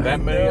visited it. That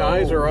many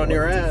eyes are on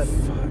your ad.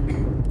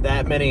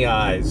 That many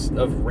eyes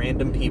of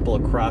random people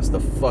across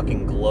the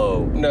fucking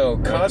globe. No,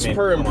 cost I mean,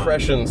 per come on.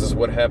 impressions is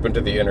what happened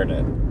to the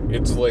internet.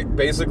 It's like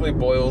basically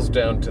boils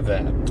down to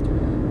that.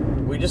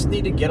 We just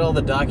need to get all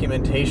the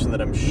documentation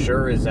that I'm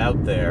sure is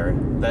out there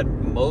that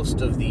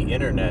most of the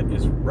internet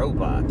is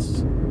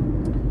robots.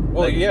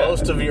 Well, Like, yeah.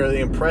 most of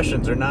the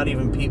impressions are not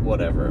even people.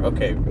 Whatever.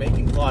 Okay,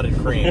 making clotted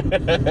cream.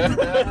 Turn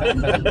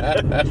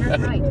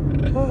right.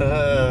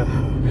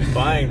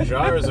 Buying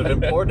jars of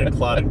imported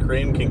clotted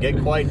cream can get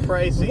quite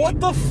pricey. What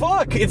the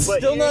fuck? It's But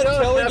still you not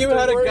don't telling have you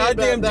how to worry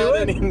goddamn about do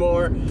that it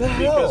anymore because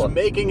hell?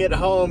 making it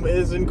home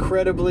is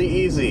incredibly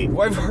easy.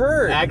 Well, I've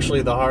heard.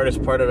 Actually, the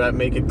hardest part about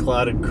making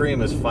clotted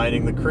cream is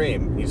finding the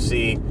cream. You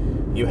see,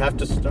 you have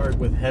to start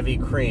with heavy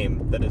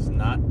cream that has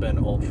not been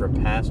ultra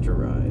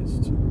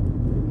pasteurized.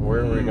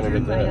 Where are we gonna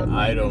get that?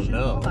 I don't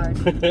know.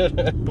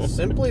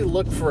 Simply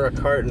look for a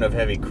carton of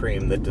heavy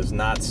cream that does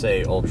not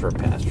say ultra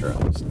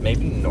pasteurized.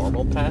 Maybe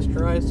normal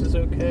pasteurized is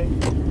okay?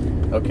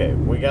 Okay,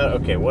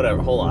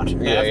 whatever. Hold on.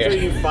 After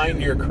you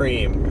find your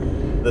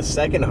cream, the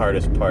second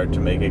hardest part to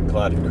making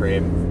clotted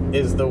cream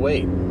is the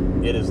wait.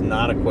 It is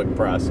not a quick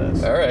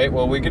process. All right,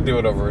 well, we could do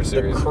it over a The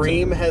series.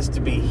 cream has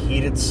to be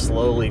heated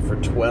slowly for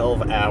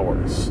 12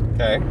 hours.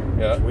 Okay,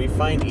 yeah. We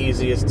find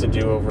easiest to do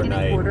In a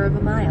overnight, quarter of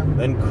a mile.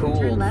 then Turn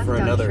cooled left for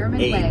on another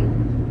Sherman 8. Way.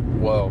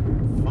 Whoa.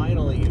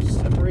 Finally, you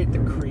separate the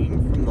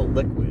cream from the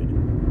liquid,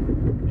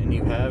 and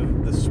you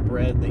have the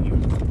spread that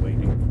you've been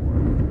waiting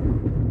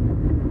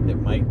for.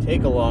 It might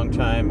take a long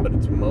time, but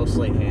it's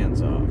mostly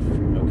hands-off.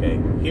 Okay,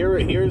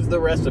 here's the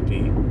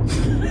recipe.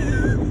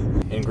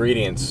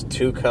 Ingredients: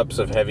 2 cups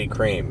of heavy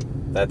cream.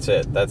 That's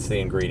it. That's the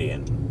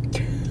ingredient.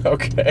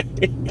 Okay.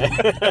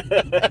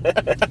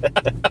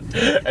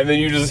 And then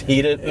you just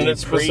heat it in You a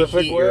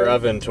specific preheat way? your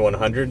oven to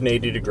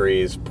 180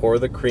 degrees. Pour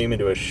the cream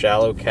into a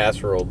shallow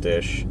casserole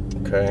dish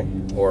Okay.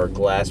 or a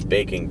glass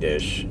baking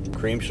dish.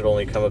 Cream should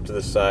only come up to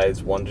the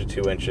sides 1 to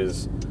 2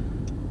 inches.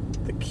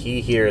 The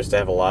key here is to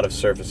have a lot of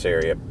surface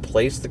area.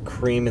 Place the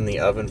cream in the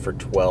oven for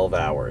 12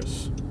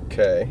 hours.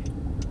 Okay.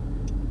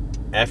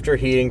 After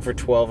heating for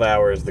 12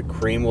 hours, the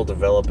cream will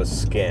develop a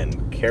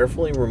skin.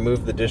 Carefully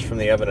remove the dish from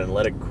the oven and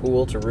let it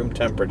cool to room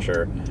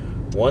temperature.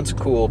 Once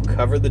cool,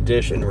 cover the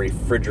dish and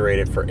refrigerate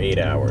it for 8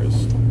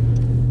 hours.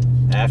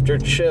 After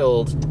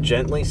chilled,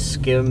 gently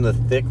skim the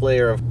thick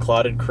layer of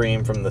clotted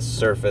cream from the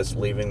surface,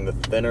 leaving the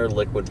thinner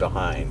liquid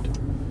behind.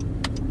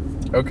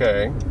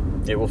 Okay.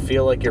 It will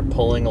feel like you're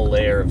pulling a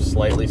layer of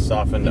slightly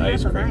softened In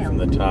ice half a cream mile, from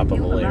the top of a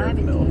you'll layer arrive of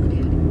at milk.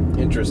 Cave Dude.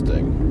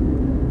 Interesting.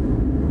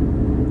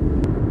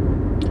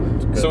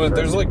 Good So for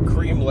there's like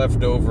cream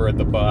left over at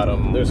the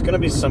bottom. There's going to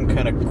be some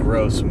kind of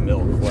gross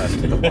milk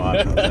left at the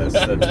bottom of this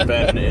that's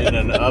been in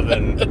an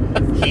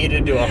oven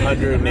heated to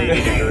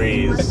 180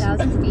 degrees.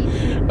 1,000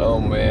 feet. Oh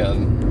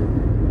man.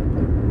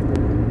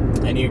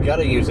 And you got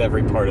to use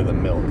every part of the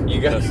milk.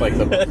 You got- Just like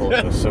the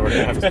buffalo, so we're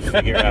going to have to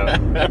figure out.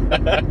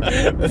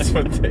 That's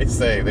what they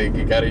say.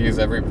 You gotta use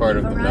every part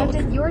of the Arrived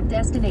milk. at your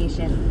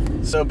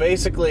destination. So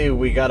basically,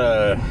 we got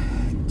to...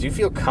 Do you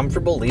feel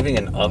comfortable leaving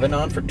an oven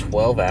on for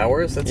 12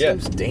 hours? That Yeah.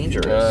 seems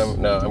dangerous.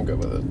 No, I'm good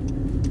with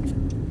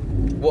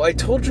it. Well, I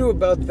told you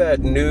about that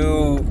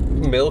new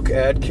milk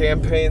ad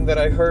campaign that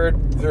I heard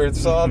or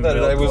saw that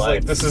Milk I was Life.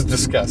 like, this is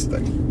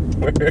disgusting.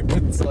 Where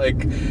it's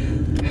like,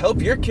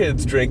 help your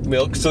kids drink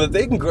milk so that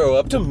they can grow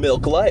up to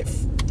milk life.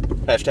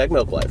 Hashtag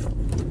milk life.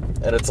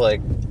 And it's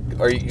like,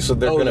 are you? So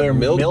they're gonna they're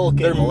milk.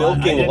 They're milking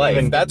milking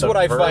life. That's what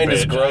I find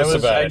is gross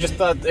about I it. just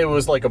thought it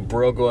was like a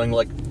bro going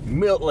like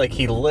milk, like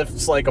he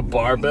lifts like a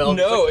barbell.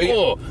 No, It's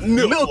like, oh,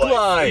 milk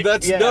line.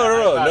 That's Yeah, I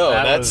no. thought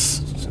that That's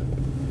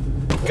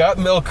got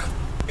milk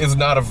is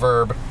not a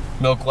verb.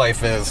 Milk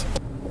life is.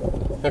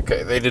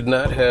 Okay, they did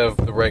not have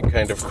the right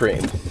kind of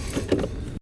cream.